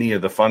that many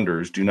of the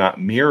funders do not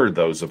mirror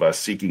those of us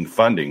seeking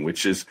funding,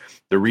 which is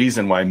the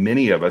reason why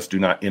many of us do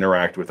not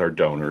interact with our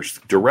donors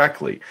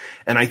directly.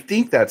 And I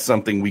think that's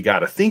something we got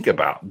to think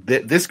about.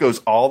 This goes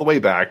all the way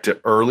back to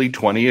early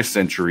 20th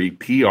century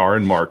PR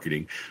and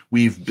marketing.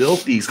 We've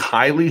built these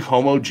highly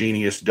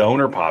homogeneous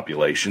donor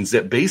populations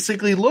that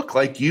basically look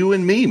like you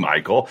and me,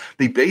 Michael.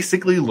 They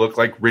basically look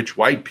like rich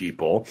white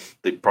people.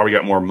 They probably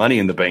got more money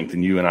in the bank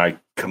than you and I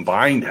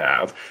combined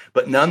have.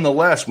 But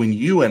nonetheless, when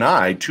you and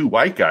I, 2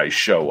 white guys,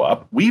 show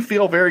up, we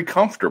feel very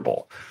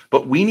comfortable.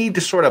 But we need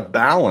to sort of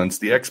balance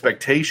the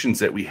expectations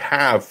that we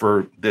have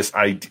for this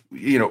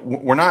idea.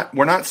 We're not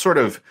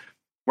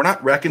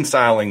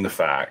reconciling the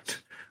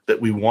fact that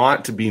we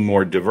want to be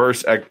more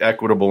diverse,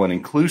 equitable, and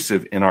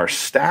inclusive in our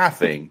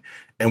staffing,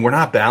 and we're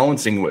not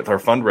balancing with our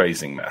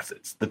fundraising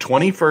methods. The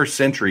 21st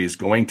century is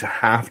going to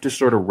have to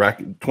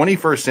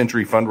 21st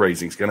century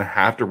fundraising is going to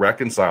have to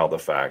reconcile the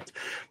fact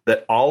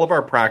that all of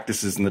our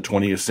practices in the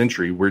 20th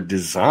century were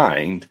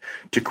designed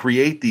to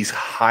create these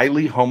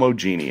highly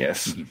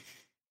homogeneous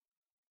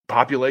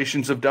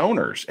populations of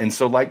donors. And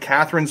so, like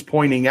Catherine's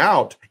pointing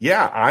out,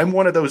 I'm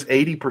one of those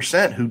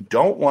 80% who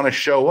don't want to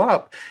show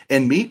up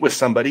and meet with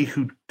somebody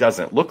who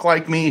doesn't look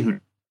like me, who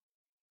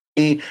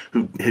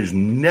has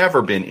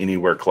never been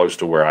anywhere close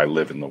to where I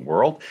live in the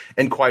world,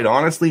 and quite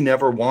honestly,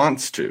 never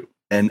wants to.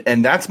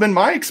 And that's been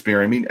my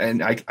experience. I mean,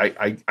 and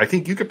I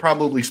think you could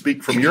probably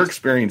speak from your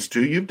experience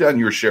too. You've done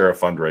your share of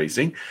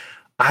fundraising.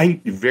 I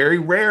very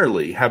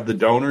rarely have the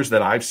donors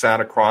that I've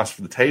sat across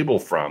the table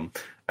from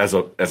as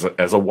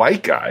a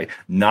white guy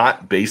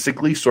not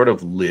basically sort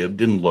of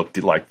lived and looked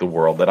like the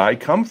world that I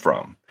come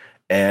from.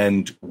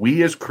 And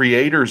we as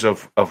creators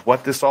of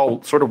what this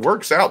all sort of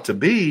works out to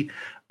be,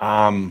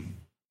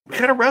 we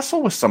got to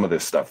wrestle with some of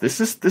this stuff. This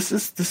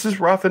is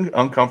rough and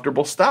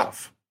uncomfortable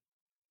stuff.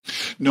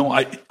 No,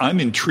 I'm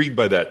intrigued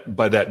by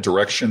that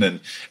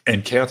direction,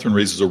 and Catherine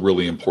raises a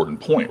really important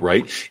point,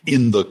 right?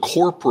 In the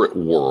corporate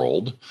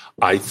world,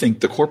 I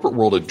think the corporate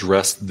world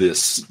addressed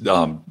this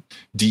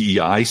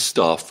DEI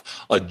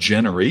stuff a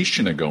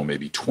generation ago,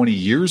 maybe 20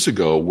 years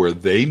ago, where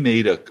they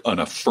made an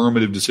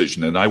affirmative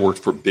decision. And I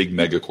worked for big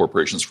mega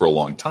corporations for a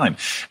long time,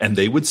 and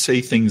they would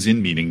say things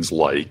in meetings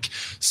like,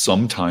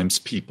 sometimes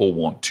people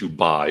want to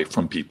buy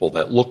from people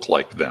that look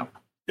like them.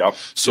 Yep.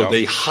 So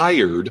they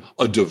hired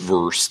a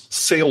diverse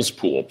sales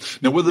pool.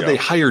 Now, whether they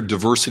hired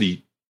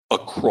diversity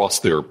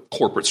across their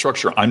corporate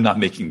structure, I'm not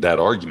making that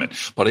argument.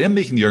 But I am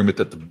making the argument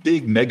that the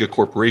big mega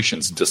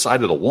corporations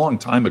decided a long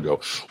time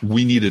ago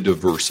we need a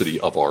diversity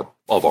of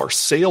our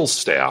sales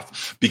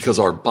staff because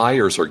our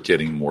buyers are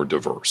getting more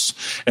diverse.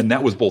 And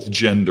that was both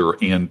gender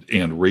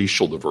and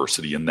racial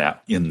diversity in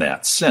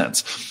that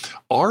sense.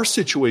 Our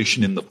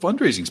situation in the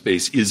fundraising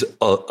space is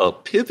a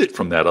pivot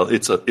from that.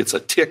 It's a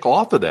tick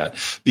off of that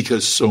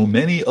because so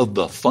many of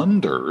the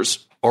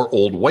funders are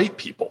old white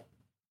people.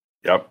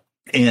 Yep.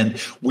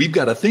 And we've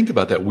got to think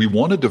about that. We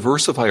want to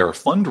diversify our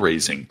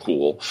fundraising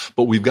pool,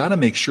 but we've got to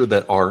make sure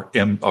that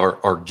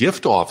our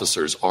gift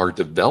officers, our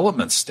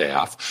development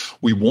staff,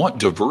 we want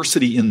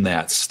diversity in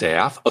that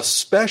staff,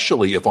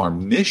 especially if our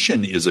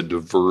mission is a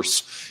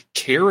diverse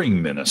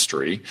caring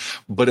ministry.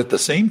 But at the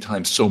same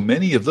time, so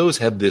many of those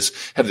have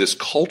this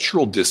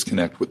cultural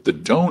disconnect with the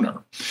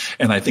donor.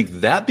 And I think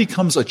that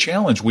becomes a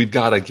challenge we've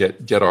got to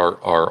get our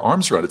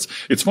arms around.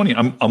 It's funny.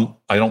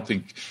 I don't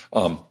think,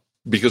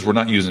 because we're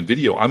not using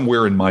video, I'm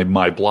wearing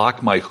my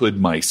block, my hood,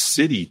 my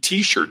city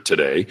t-shirt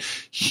today.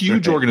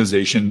 Huge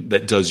organization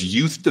that does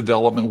youth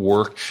development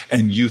work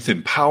and youth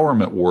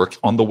empowerment work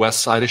on the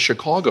west side of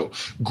Chicago.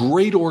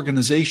 Great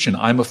organization.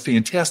 I'm a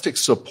fantastic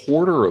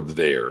supporter of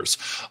theirs.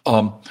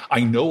 I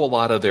know a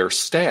lot of their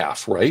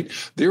staff, right?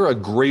 They're a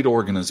great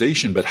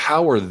organization, but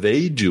how are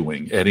they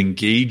doing at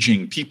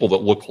engaging people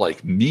that look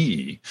like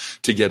me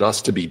to get us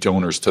to be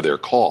donors to their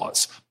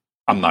cause?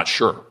 I'm not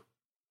sure.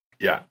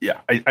 Yeah.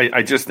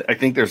 I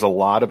think there's a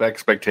lot of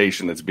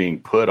expectation that's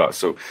being put on.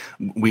 So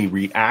we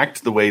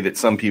react the way that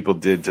some people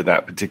did to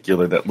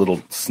that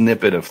little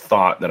snippet of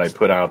thought that I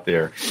put out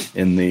there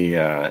in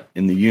the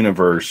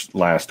universe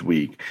last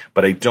week.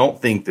 But I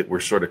don't think that we're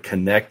sort of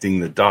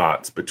connecting the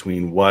dots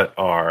between what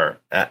our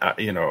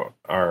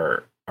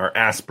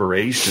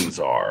aspirations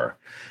are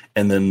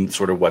and then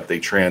sort of what they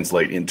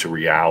translate into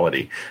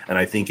reality. And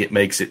I think it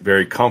makes it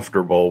very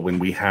comfortable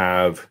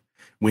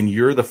when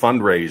you're the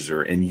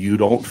fundraiser and you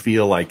don't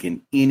feel like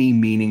in any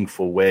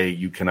meaningful way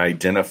you can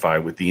identify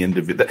with the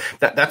individual.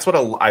 That's what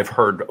I've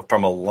heard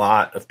from a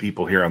lot of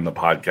people here on the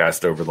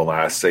podcast over the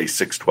last, say,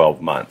 6-12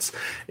 months,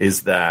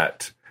 is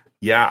that,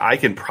 I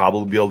can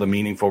probably build a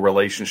meaningful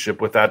relationship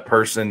with that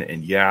person.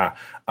 And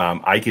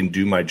I can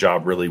do my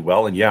job really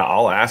well. And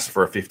I'll ask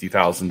for a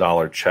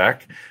 $50,000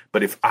 check.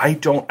 But if I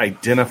don't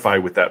identify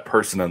with that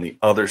person on the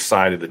other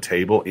side of the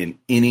table in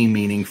any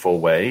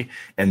meaningful way,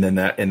 and then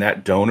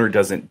that donor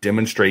doesn't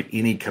demonstrate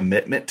any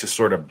commitment to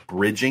sort of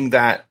bridging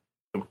that,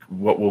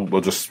 what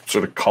we'll just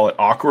sort of call it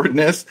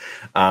awkwardness,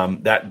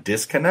 that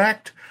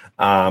disconnect,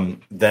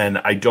 then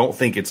I don't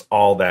think it's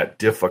all that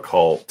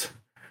difficult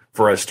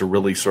for us to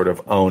really sort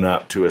of own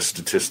up to a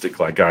statistic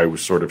like I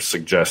was sort of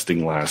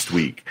suggesting last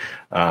week.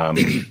 I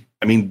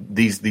mean,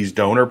 these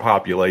donor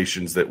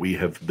populations that we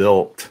have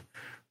built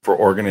for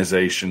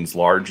organizations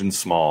large and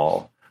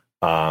small,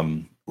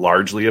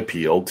 largely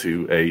appeal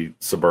to a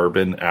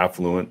suburban,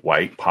 affluent,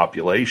 white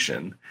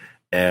population.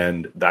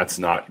 And that's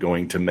not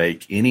going to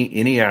make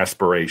any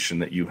aspiration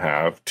that you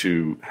have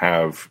to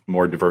have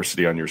more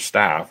diversity on your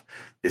staff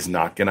is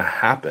not going to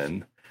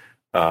happen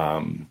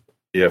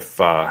if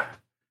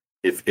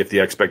the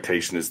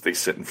expectation is they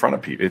sit in front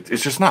of people.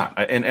 It's just not.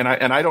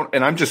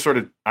 I'm just sort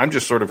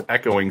of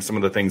echoing some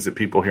of the things that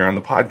people here on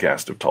the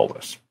podcast have told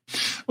us.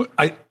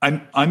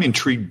 I'm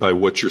intrigued by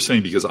what you're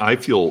saying because I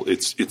feel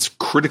it's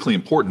critically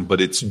important,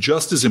 but it's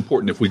just as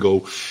important if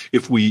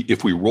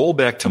we roll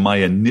back to my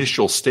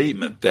initial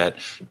statement that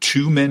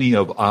too many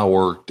of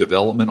our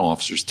development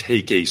officers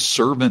take a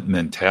servant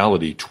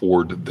mentality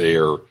toward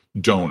their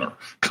donor.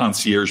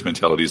 Concierge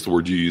mentality is the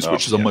word you use,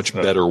 which is a much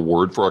better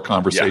word for our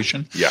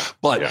conversation.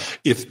 But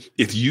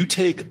if you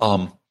take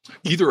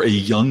either a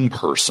young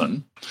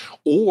person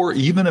or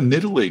even a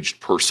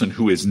middle-aged person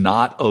who is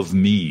not of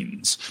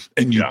means,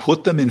 and you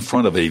put them in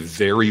front of a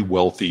very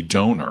wealthy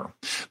donor,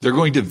 they're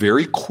going to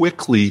very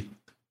quickly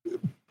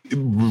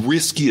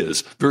risk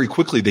is very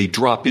quickly they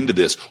drop into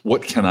this,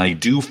 what can I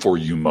do for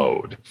you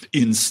mode?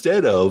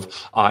 Instead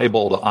of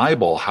eyeball to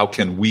eyeball, how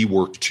can we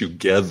work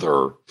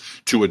together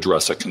to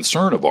address a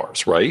concern of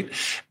ours, right?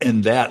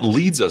 And that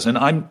leads us, and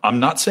I'm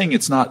not saying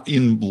it's not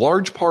in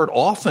large part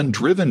often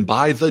driven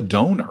by the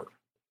donor.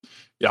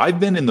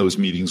 I've been in those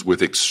meetings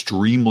with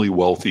extremely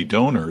wealthy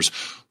donors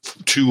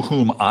to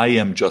whom I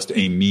am just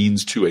a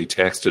means to a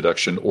tax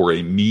deduction or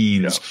a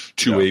means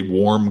to a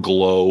warm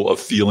glow of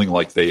feeling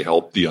like they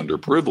help the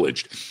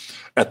underprivileged.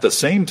 At the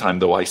same time,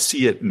 though, I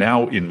see it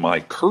now in my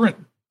current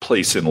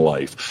place in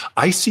life.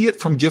 I see it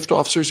from gift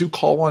officers who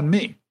call on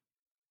me.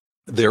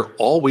 They're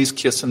always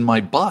kissing my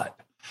butt.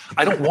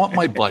 I don't want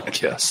my butt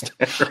kissed.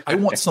 I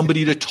want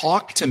somebody to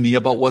talk to me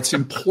about what's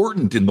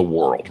important in the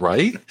world,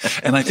 right?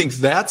 And I think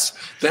that's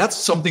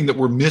something that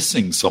we're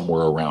missing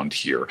somewhere around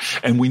here.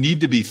 And we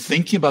need to be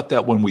thinking about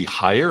that when we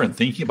hire and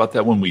thinking about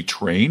that when we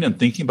train and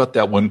thinking about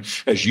that when,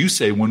 as you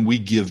say, when we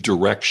give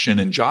direction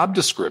and job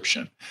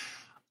description.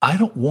 I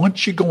don't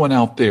want you going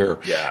out there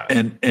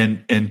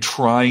and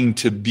trying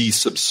to be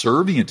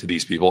subservient to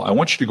these people. I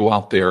want you to go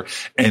out there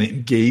and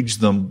engage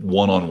them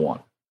one-on-one.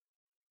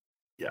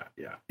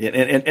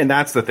 And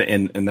that's the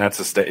thing. And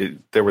that's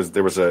there was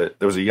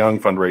a young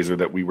fundraiser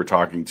that we were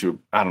talking to,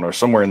 I don't know,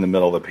 somewhere in the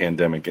middle of the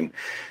pandemic,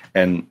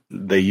 and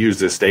they used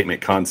this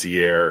statement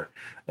concierge,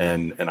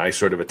 and I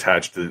sort of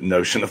attached the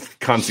notion of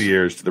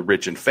concierge to the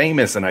rich and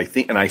famous, and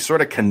I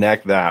sort of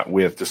connect that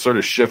with, to sort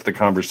of shift the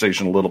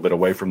conversation a little bit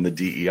away from the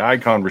DEI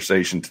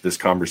conversation to this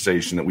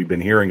conversation that we've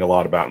been hearing a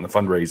lot about in the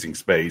fundraising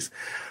space.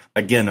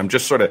 Again, I'm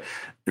just sort of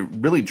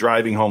really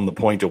driving home the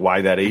point of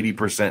why that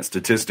 80%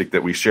 statistic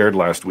that we shared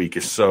last week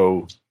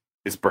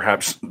is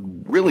perhaps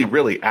really,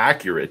 really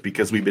accurate,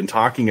 because we've been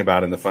talking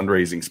about in the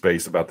fundraising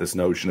space about this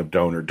notion of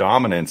donor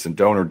dominance, and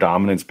donor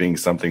dominance being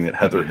something that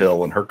Heather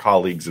Hill and her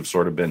colleagues have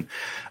sort of been,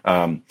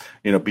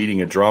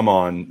 beating a drum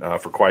on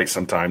for quite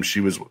some time.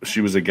 She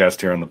was a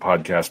guest here on the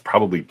podcast,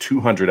 probably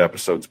 200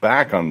 episodes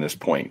back on this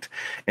point.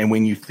 And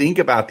when you think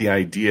about the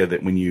idea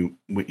that when you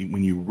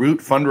root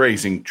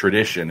fundraising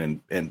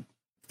tradition and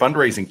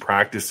fundraising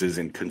practices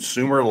in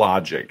consumer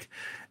logic,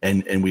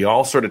 and we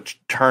all sort of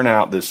turn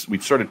out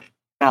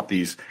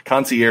these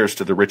concierges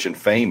to the rich and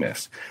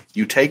famous,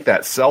 you take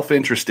that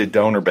self-interested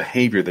donor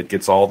behavior that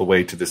gets all the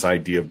way to this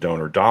idea of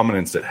donor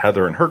dominance that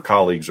Heather and her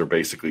colleagues are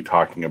basically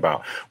talking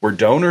about, where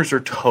donors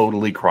are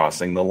totally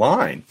crossing the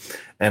line.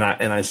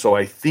 So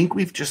I think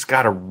we've just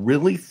got to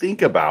really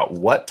think about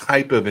what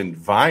type of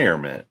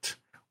environment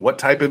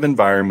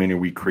are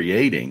we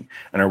creating?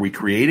 And are we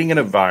creating an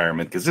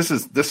environment, because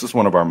this is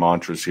one of our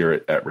mantras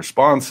here at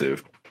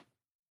Responsive.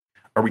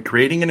 Are we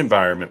creating an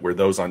environment where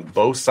those on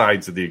both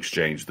sides of the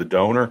exchange, the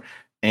donor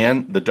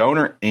and the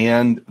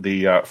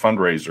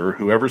fundraiser,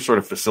 whoever's sort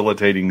of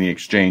facilitating the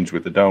exchange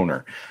with the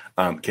donor,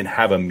 can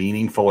have a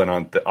meaningful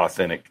and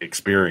authentic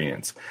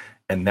experience?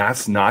 And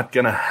that's not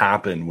going to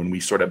happen when we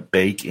sort of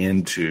bake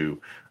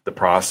into the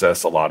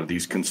process a lot of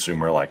these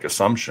consumer-like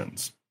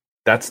assumptions.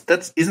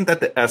 Isn't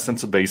that the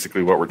essence of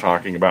basically what we're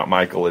talking about,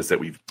 Michael? Is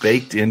that we've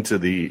baked into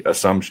the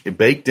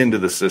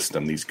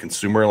system these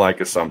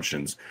consumer-like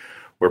assumptions,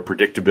 where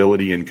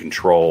predictability and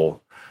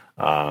control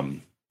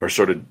are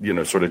sort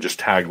of just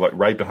tagged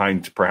right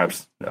behind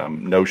perhaps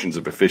notions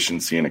of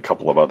efficiency and a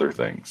couple of other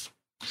things.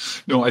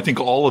 No, I think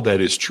all of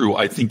that is true.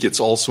 I think it's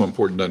also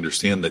important to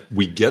understand that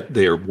we get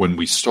there when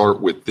we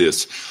start with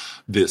this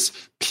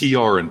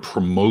PR and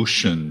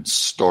promotion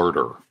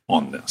starter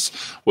on this.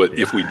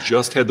 If we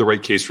just had the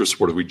right case for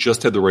support, if we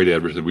just had the right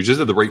advertising, we just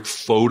had the right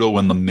photo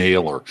in the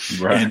mailer,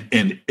 right.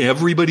 and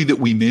everybody that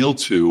we mail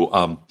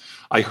to,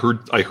 I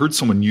heard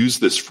someone use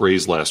this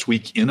phrase last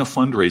week in a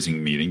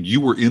fundraising meeting.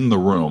 You were in the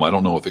room. I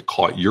don't know if it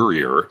caught your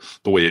ear.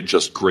 The way it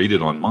just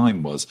grated on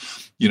mine was,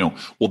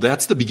 well,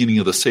 that's the beginning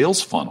of the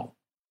sales funnel.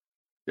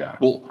 Yeah.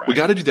 Well, right. We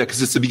got to do that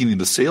because it's the beginning of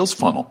the sales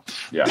funnel.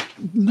 Yeah.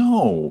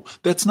 No,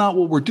 that's not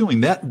what we're doing.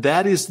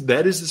 That is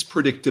this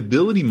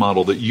predictability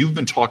model that you've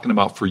been talking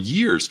about for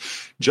years.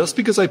 Just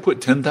because I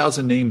put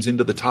 10,000 names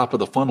into the top of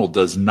the funnel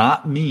does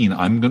not mean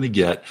I'm going to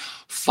get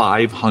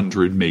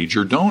 500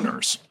 major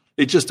donors.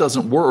 It just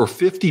doesn't work, or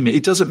 50.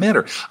 It doesn't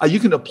matter. You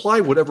can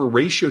apply whatever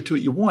ratio to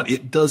it you want.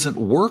 It doesn't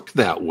work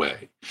that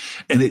way.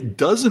 And it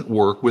doesn't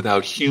work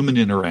without human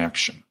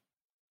interaction.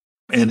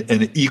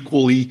 And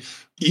equally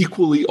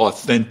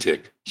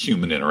authentic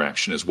human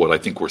interaction is what I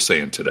think we're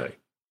saying today.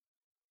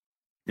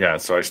 Yeah,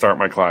 so I start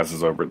my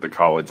classes over at the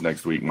college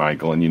next week,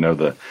 Michael, and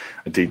I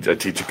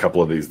teach a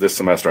couple of these. This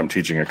semester I'm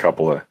teaching a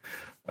couple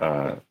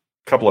of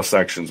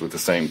sections with the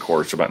same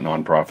course about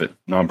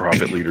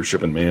nonprofit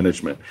leadership and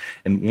management.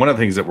 And one of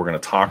the things that we're going to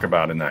talk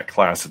about in that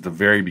class at the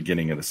very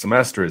beginning of the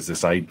semester is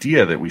this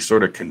idea that we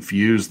sort of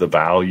confuse the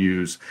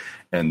values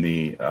and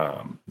the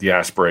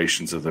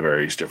aspirations of the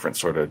various different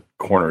sort of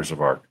corners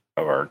of our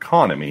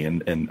economy.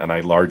 And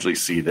I largely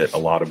see that a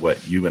lot of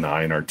what you and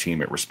I and our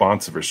team at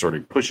Responsive are sort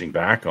of pushing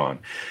back on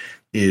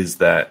is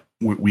that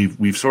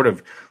we've sort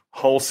of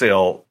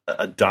wholesale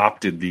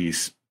adopted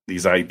these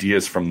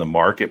ideas from the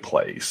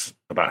marketplace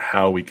about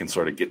how we can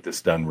sort of get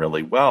this done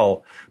really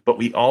well. But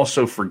we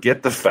also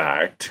forget the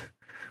fact,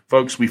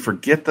 folks,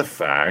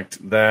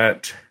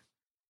 that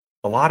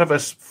a lot of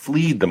us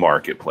fled the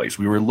marketplace.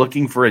 We were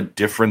looking for a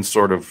different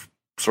sort of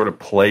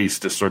place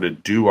to sort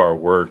of do our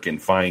work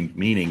and find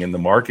meaning. And the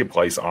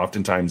marketplace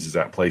oftentimes is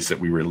that place that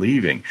we were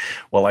leaving.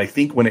 Well, I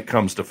think when it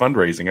comes to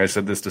fundraising, I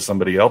said this to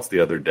somebody else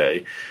the other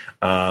day,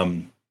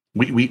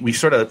 we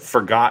sort of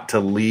forgot to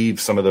leave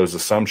some of those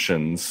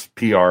assumptions,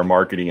 PR,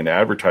 marketing, and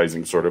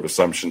advertising sort of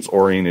assumptions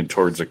oriented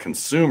towards a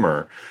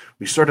consumer.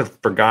 We sort of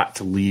forgot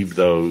to leave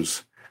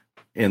those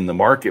in the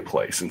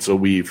marketplace. And so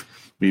we've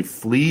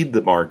fled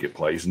the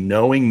marketplace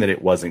knowing that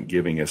it wasn't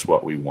giving us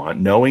what we want,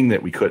 knowing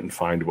that we couldn't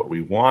find what we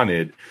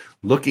wanted,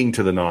 looking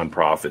to the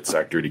nonprofit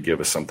sector to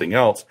give us something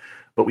else.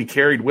 But we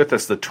carried with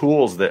us the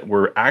tools that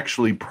were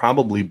actually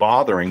probably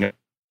bothering us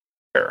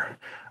there.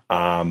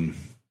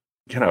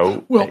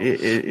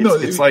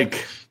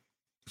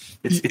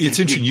 It's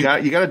interesting. You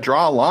got to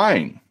draw a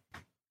line.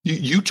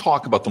 You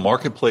talk about the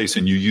marketplace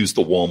and you use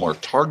the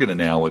Walmart Target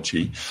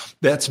analogy.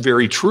 That's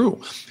very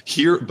true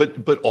here.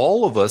 But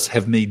all of us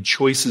have made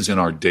choices in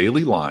our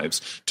daily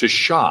lives to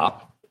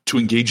shop, to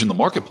engage in the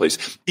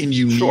marketplace in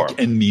unique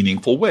and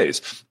meaningful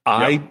ways.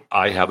 I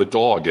have a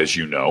dog, as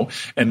you know,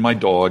 and my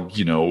dog,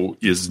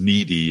 is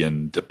needy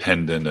and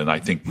dependent, and I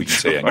think we can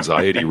say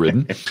anxiety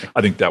ridden.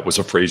 I think that was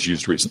a phrase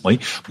used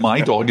recently.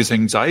 My dog is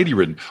anxiety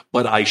ridden,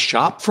 but I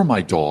shop for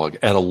my dog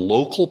at a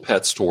local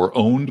pet store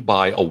owned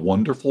by a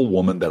wonderful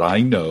woman that I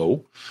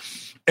know.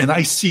 And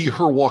I see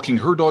her walking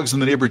her dogs in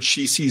the neighborhood.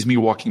 She sees me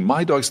walking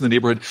my dogs in the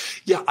neighborhood.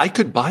 Yeah, I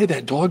could buy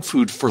that dog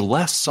food for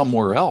less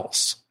somewhere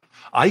else.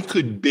 I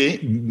could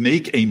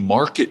make a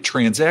market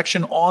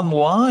transaction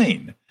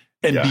online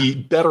and be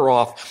better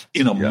off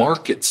in a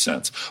market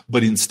sense.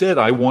 But instead,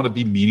 I want to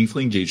be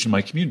meaningfully engaged in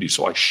my community.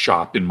 So I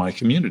shop in my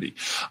community.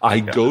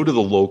 I go to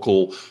the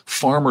local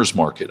farmer's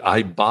market.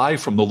 I buy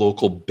from the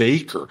local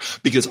baker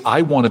because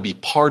I want to be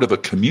part of a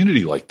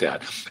community like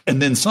that. And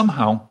then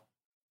somehow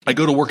I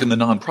go to work in the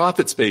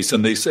nonprofit space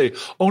and they say,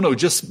 oh no,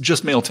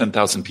 just mail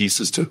 10,000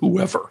 pieces to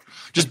whoever.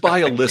 Just buy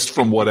a list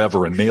from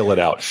whatever and mail it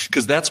out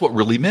because that's what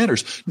really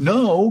matters.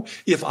 No,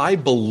 if I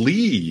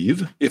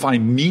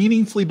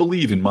meaningfully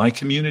believe in my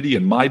community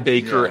and my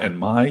baker and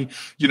my,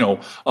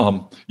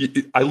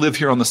 I live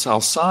here on the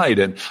South Side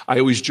and I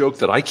always joke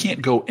that I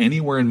can't go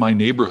anywhere in my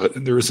neighborhood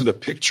and there isn't a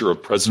picture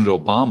of President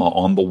Obama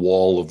on the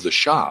wall of the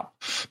shop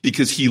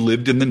because he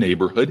lived in the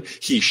neighborhood.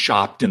 He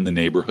shopped in the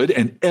neighborhood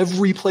and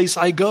every place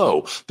I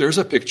go, there's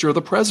a picture of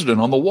the president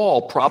on the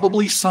wall,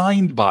 probably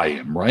signed by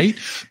him, right?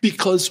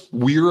 Because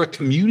we're a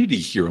community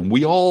here and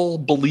we all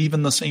believe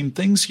in the same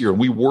things here and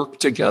we work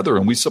together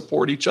and we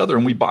support each other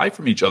and we buy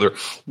from each other.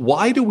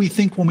 Why do we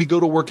think when we go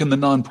to work in the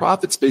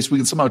nonprofit space, we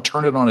can somehow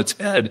turn it on its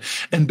head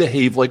and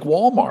behave like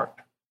Walmart,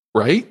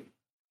 right?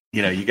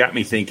 You got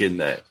me thinking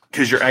that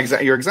because you're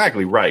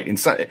exactly right. And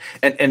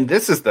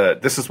this is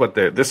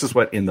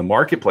what in the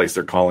marketplace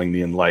they're calling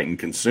the enlightened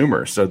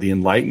consumer. So the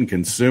enlightened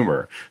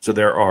consumer. So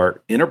there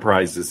are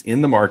enterprises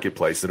in the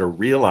marketplace that are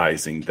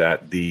realizing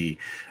that the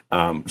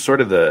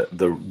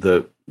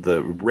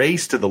the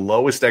race to the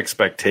lowest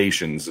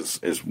expectations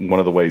is one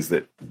of the ways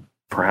that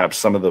perhaps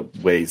some of the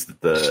ways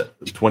that the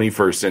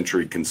 21st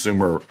century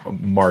consumer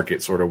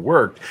market sort of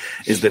worked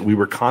is that we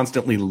were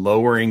constantly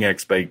lowering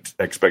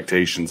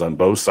expectations on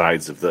both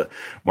sides of the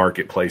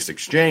marketplace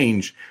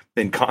exchange.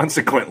 And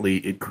consequently,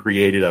 it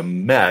created a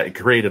mess. It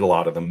created a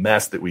lot of the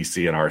mess that we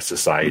see in our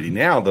society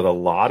now that a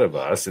lot of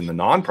us in the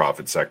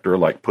nonprofit sector are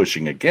like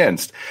pushing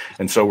against.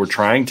 And so we're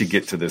trying to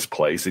get to this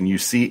place. And you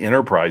see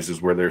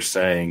enterprises where they're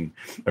saying,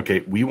 okay,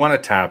 we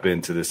want to tap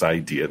into this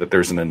idea that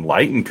there's an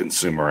enlightened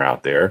consumer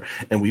out there.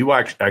 And we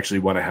actually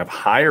want to have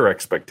higher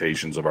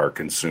expectations of our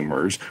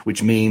consumers,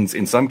 which means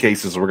in some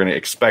cases, we're going to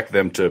expect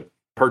them to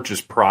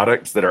purchase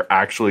products that are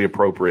actually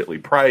appropriately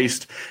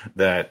priced,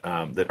 that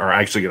are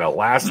actually going to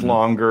last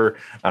longer.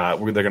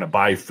 Where they're going to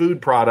buy food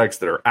products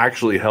that are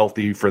actually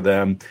healthy for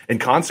them,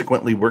 and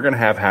consequently, we're going to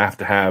have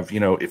to have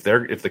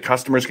if the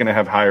customer's going to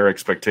have higher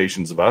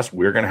expectations of us,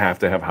 we're going to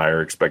have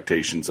higher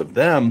expectations of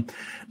them.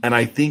 And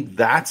I think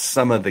that's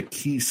some of the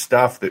key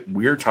stuff that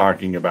we're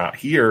talking about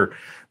here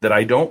that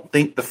I don't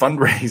think the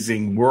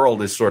fundraising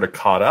world is sort of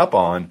caught up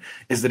on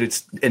is that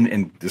it's,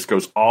 and this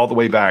goes all the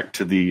way back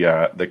to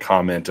the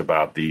comment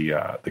about the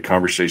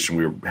conversation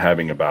we were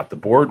having about the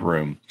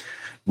boardroom.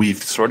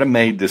 We've sort of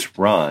made this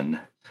run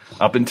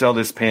up until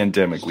this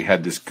pandemic. We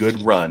had this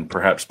good run.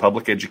 Perhaps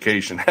public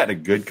education had a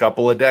good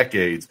couple of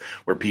decades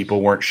where people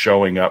weren't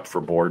showing up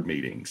for board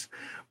meetings.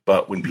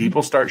 But when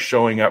people start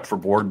showing up for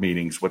board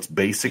meetings, what's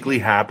basically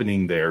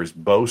happening there is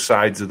both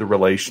sides of the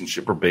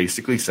relationship are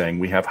basically saying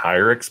we have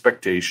higher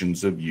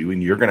expectations of you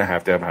and you're going to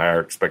have higher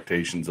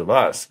expectations of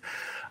us.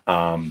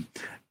 And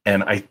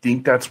I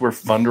think that's where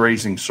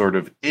fundraising sort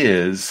of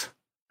is.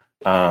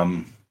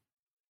 And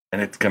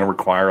it's going to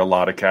require a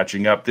lot of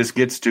catching up. This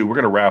gets to, we're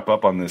going to wrap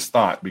up on this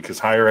thought because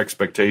higher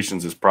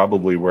expectations is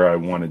probably where I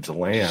wanted to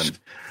land.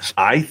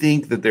 I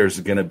think that there's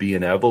going to be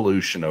an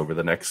evolution over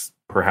the next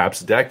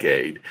perhaps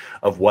decade,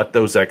 of what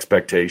those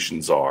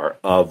expectations are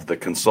of the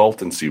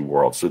consultancy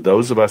world. So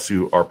those of us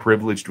who are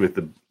privileged with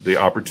the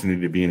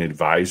opportunity to be in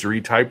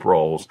advisory type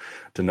roles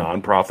to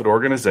nonprofit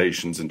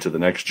organizations and to the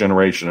next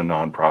generation of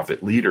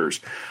nonprofit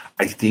leaders,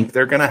 I think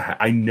they're going to,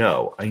 I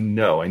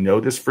know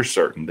this for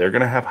certain, they're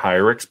going to have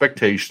higher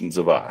expectations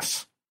of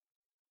us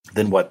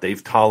than what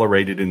they've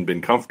tolerated and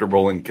been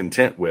comfortable and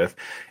content with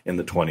in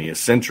the 20th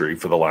century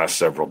for the last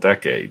several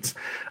decades,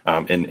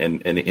 and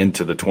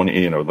into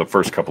the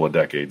first couple of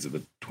decades of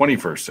the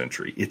 21st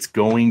century. It's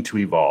going to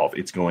evolve.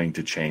 It's going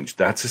to change.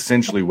 That's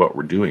essentially what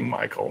we're doing,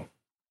 Michael.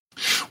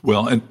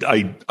 Well, and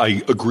I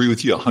agree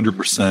with you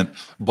 100%,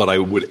 but I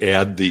would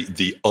add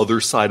the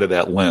other side of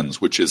that lens,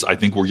 which is I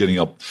think we're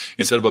getting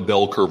instead of a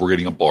bell curve, we're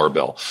getting a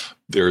barbell.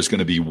 There's going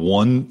to be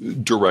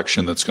one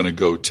direction that's going to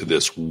go to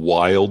this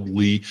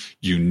wildly,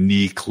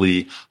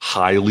 uniquely,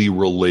 highly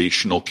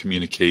relational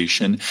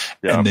communication.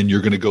 Yeah. And then you're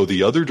going to go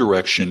the other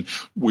direction,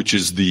 which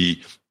is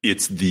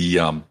it's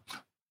in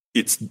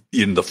the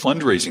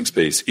fundraising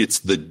space. It's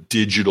the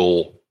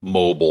digital,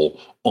 mobile,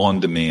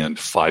 on-demand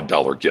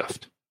 $5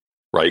 gift.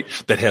 Right.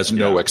 That has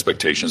no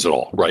expectations at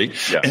all. Right.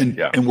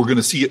 Yeah. And we're going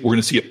to see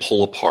it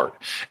pull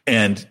apart,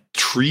 and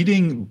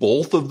treating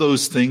both of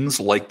those things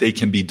like they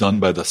can be done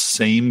by the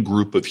same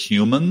group of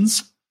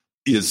humans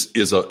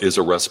is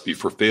a recipe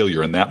for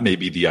failure. And that may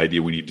be the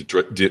idea we need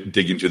to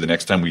dig into the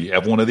next time we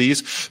have one of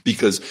these,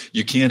 because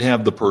you can't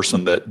have the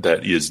person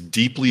that is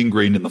deeply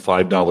ingrained in the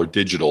 $5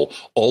 digital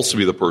also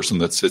be the person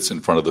that sits in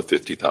front of the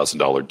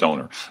 $50,000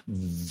 donor.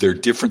 They're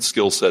different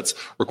skill sets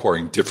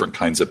requiring different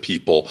kinds of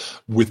people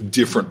with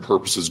different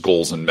purposes,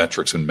 goals, and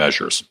metrics and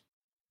measures.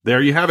 There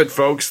you have it,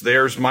 folks.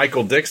 There's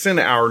Michael Dixon,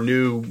 our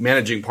new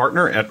managing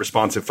partner at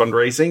Responsive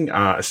Fundraising.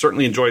 I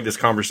certainly enjoyed this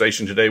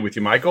conversation today with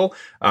you, Michael.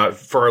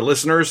 For our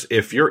listeners,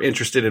 if you're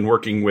interested in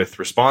working with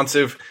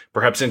Responsive,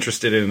 perhaps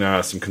interested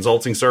in some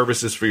consulting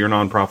services for your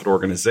nonprofit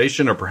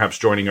organization, or perhaps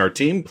joining our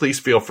team, please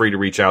feel free to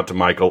reach out to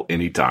Michael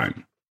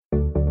anytime.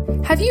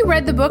 Have you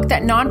read the book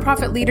that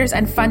nonprofit leaders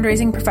and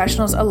fundraising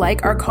professionals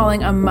alike are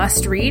calling a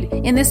must-read?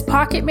 In this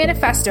pocket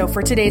manifesto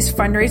for today's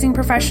fundraising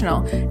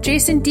professional,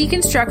 Jason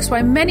deconstructs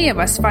why many of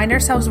us find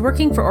ourselves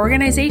working for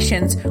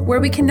organizations where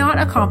we cannot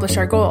accomplish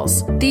our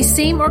goals. These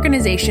same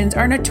organizations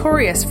are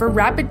notorious for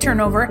rapid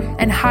turnover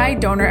and high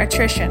donor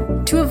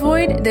attrition. To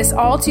avoid this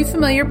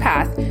all-too-familiar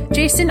path,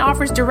 Jason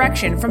offers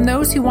direction from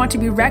those who want to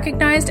be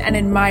recognized and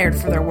admired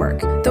for their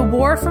work. The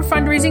war for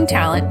fundraising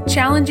talent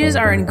challenges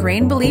our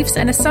ingrained beliefs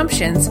and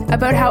assumptions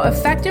about how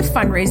effective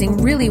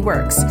fundraising really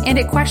works, and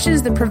it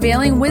questions the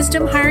prevailing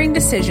wisdom hiring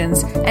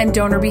decisions and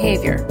donor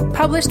behavior.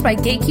 Published by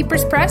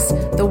Gatekeepers Press,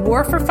 The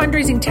War for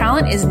Fundraising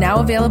Talent is now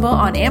available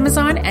on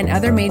Amazon and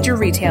other major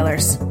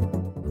retailers.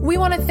 We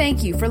want to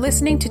thank you for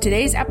listening to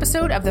today's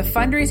episode of the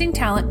Fundraising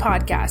Talent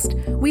Podcast.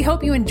 We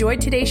hope you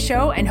enjoyed today's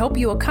show and hope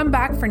you will come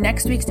back for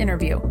next week's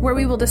interview, where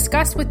we will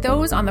discuss with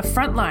those on the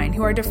front line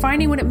who are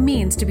defining what it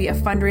means to be a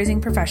fundraising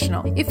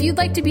professional. If you'd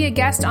like to be a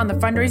guest on the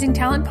Fundraising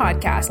Talent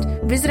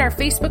Podcast, visit our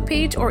Facebook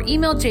page or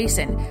email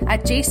Jason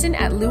at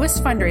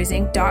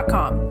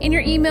jason@lewisfundraising.com. In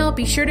your email,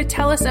 be sure to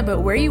tell us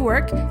about where you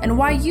work and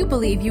why you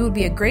believe you would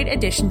be a great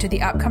addition to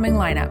the upcoming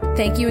lineup.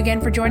 Thank you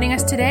again for joining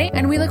us today,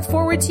 and we look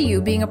forward to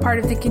you being a part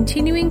of the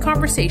continuing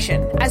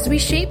conversation as we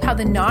shape how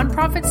the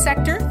nonprofit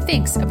sector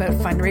thinks about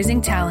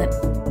fundraising talent.